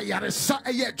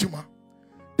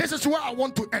 This is where I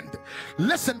want to end.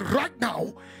 Listen, right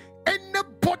now,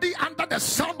 anybody under the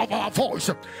sound of our voice,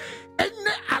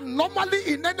 any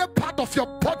anomaly in any part of your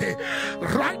body,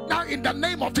 right now in the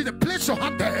name of Jesus, place your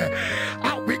hand there.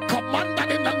 We command that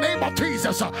in the name of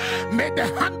Jesus, may the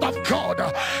hand of God,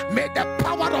 may the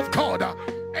power of God,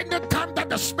 anytime that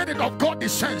the Spirit of God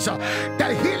descends,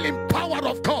 the healing power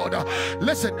of God.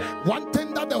 Listen, one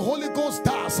thing that the Holy Ghost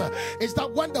does is that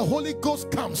when the Holy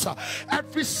Ghost comes,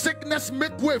 every sickness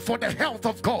make way for the health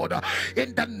of God.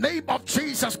 In the name of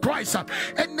Jesus Christ,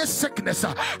 any sickness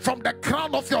from the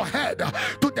crown of your head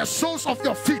to the soles of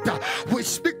your feet, we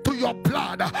speak to your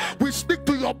blood, we speak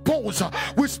to your bones,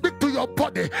 we speak to your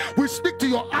body, we speak to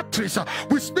your arteries,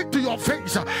 we speak to your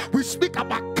veins, we speak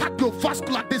about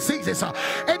cardiovascular diseases,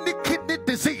 any kidney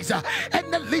disease,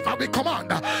 any liver. We command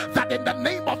that in the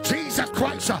name of Jesus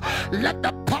Christ, let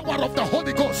the power of the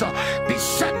Holy Ghost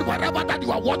descend wherever that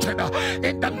you are watching.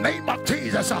 In the name of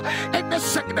Jesus, any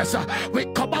sickness, we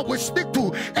come out, we speak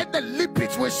to any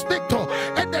lipids, we speak to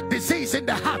any disease in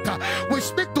the heart, we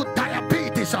speak to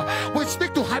diabetes, we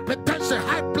speak to hypertension,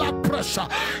 high blood pressure.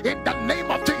 In the name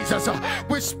of Jesus,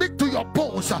 we speak to your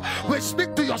bones,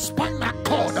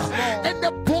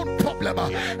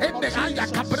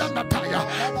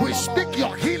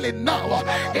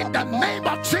 In the name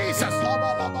of Jesus.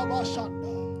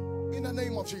 In the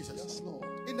name of Jesus. Yes, Lord.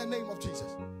 In the name of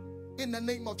Jesus. In the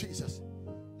name of Jesus.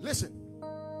 Listen,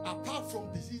 apart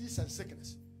from diseases and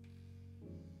sickness,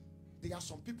 there are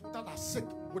some people that are sick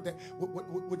with the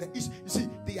issue. You see,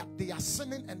 they are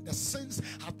sinning, and the sins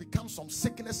have become some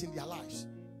sickness in their lives.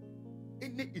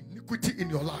 Any iniquity in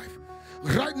your life,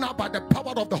 right now, by the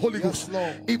power of the Holy Ghost,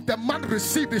 if the man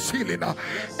receive his healing,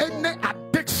 any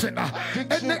addiction,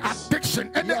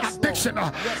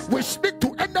 we speak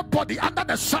to anybody under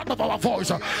the sound of our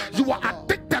voice. You are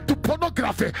addicted to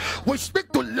pornography. We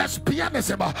speak to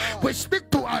lesbianism. We speak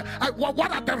to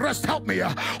what are the rest? Help me.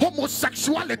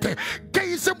 Homosexuality,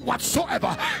 gayism,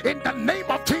 whatsoever. In the name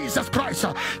of Jesus Christ,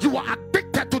 you are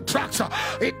addicted to drugs.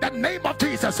 In the name of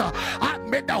Jesus,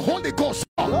 may the Holy Ghost.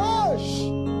 The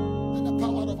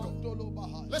power of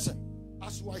God. Listen,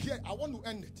 as you are here, I want to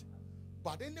end it.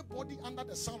 But anybody under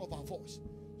the sound of our voice,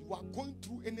 you are going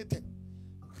through anything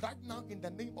right now, in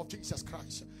the name of Jesus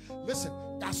Christ. Listen,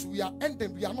 as we are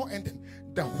ending, we are not ending.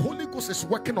 The Holy Ghost is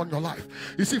working on your life.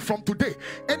 You see, from today,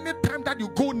 anytime that you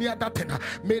go near that thing,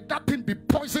 may that thing be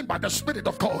poisoned by the Spirit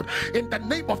of God. In the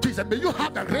name of Jesus, may you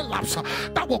have a relapse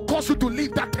that will cause you to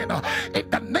leave that thing. In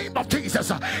the name of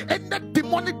Jesus, any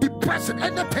demonic depression,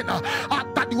 anything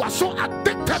that you are so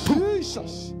addicted to,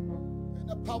 Jesus, may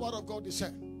the power of God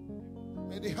descend.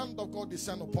 May the hand of God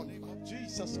descend upon you.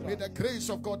 Jesus Christ. May the grace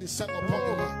of God descend upon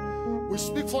you. We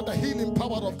speak for the healing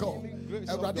power of God.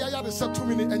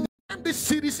 And this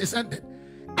series is ended.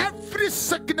 Every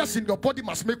sickness in your body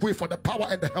must make way for the power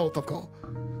and the health of God.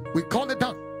 We call it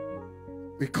done.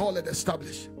 We call it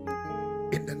established.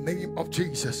 In the name of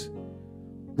Jesus,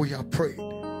 we have prayed.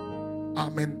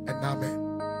 Amen and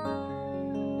amen.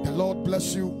 The Lord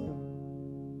bless you.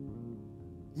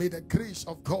 May the grace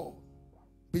of God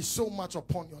be so much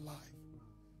upon your life.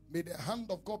 May the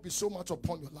hand of God be so much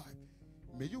upon your life.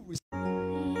 May you receive. You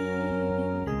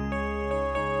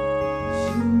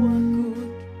are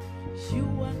good, you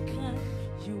are kind,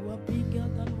 you are bigger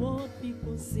than what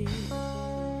people say.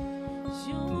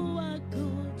 You are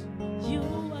good, you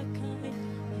are kind,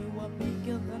 you are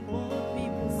bigger than what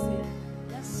people say.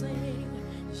 Let's sing.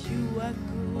 You are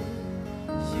good,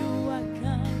 you are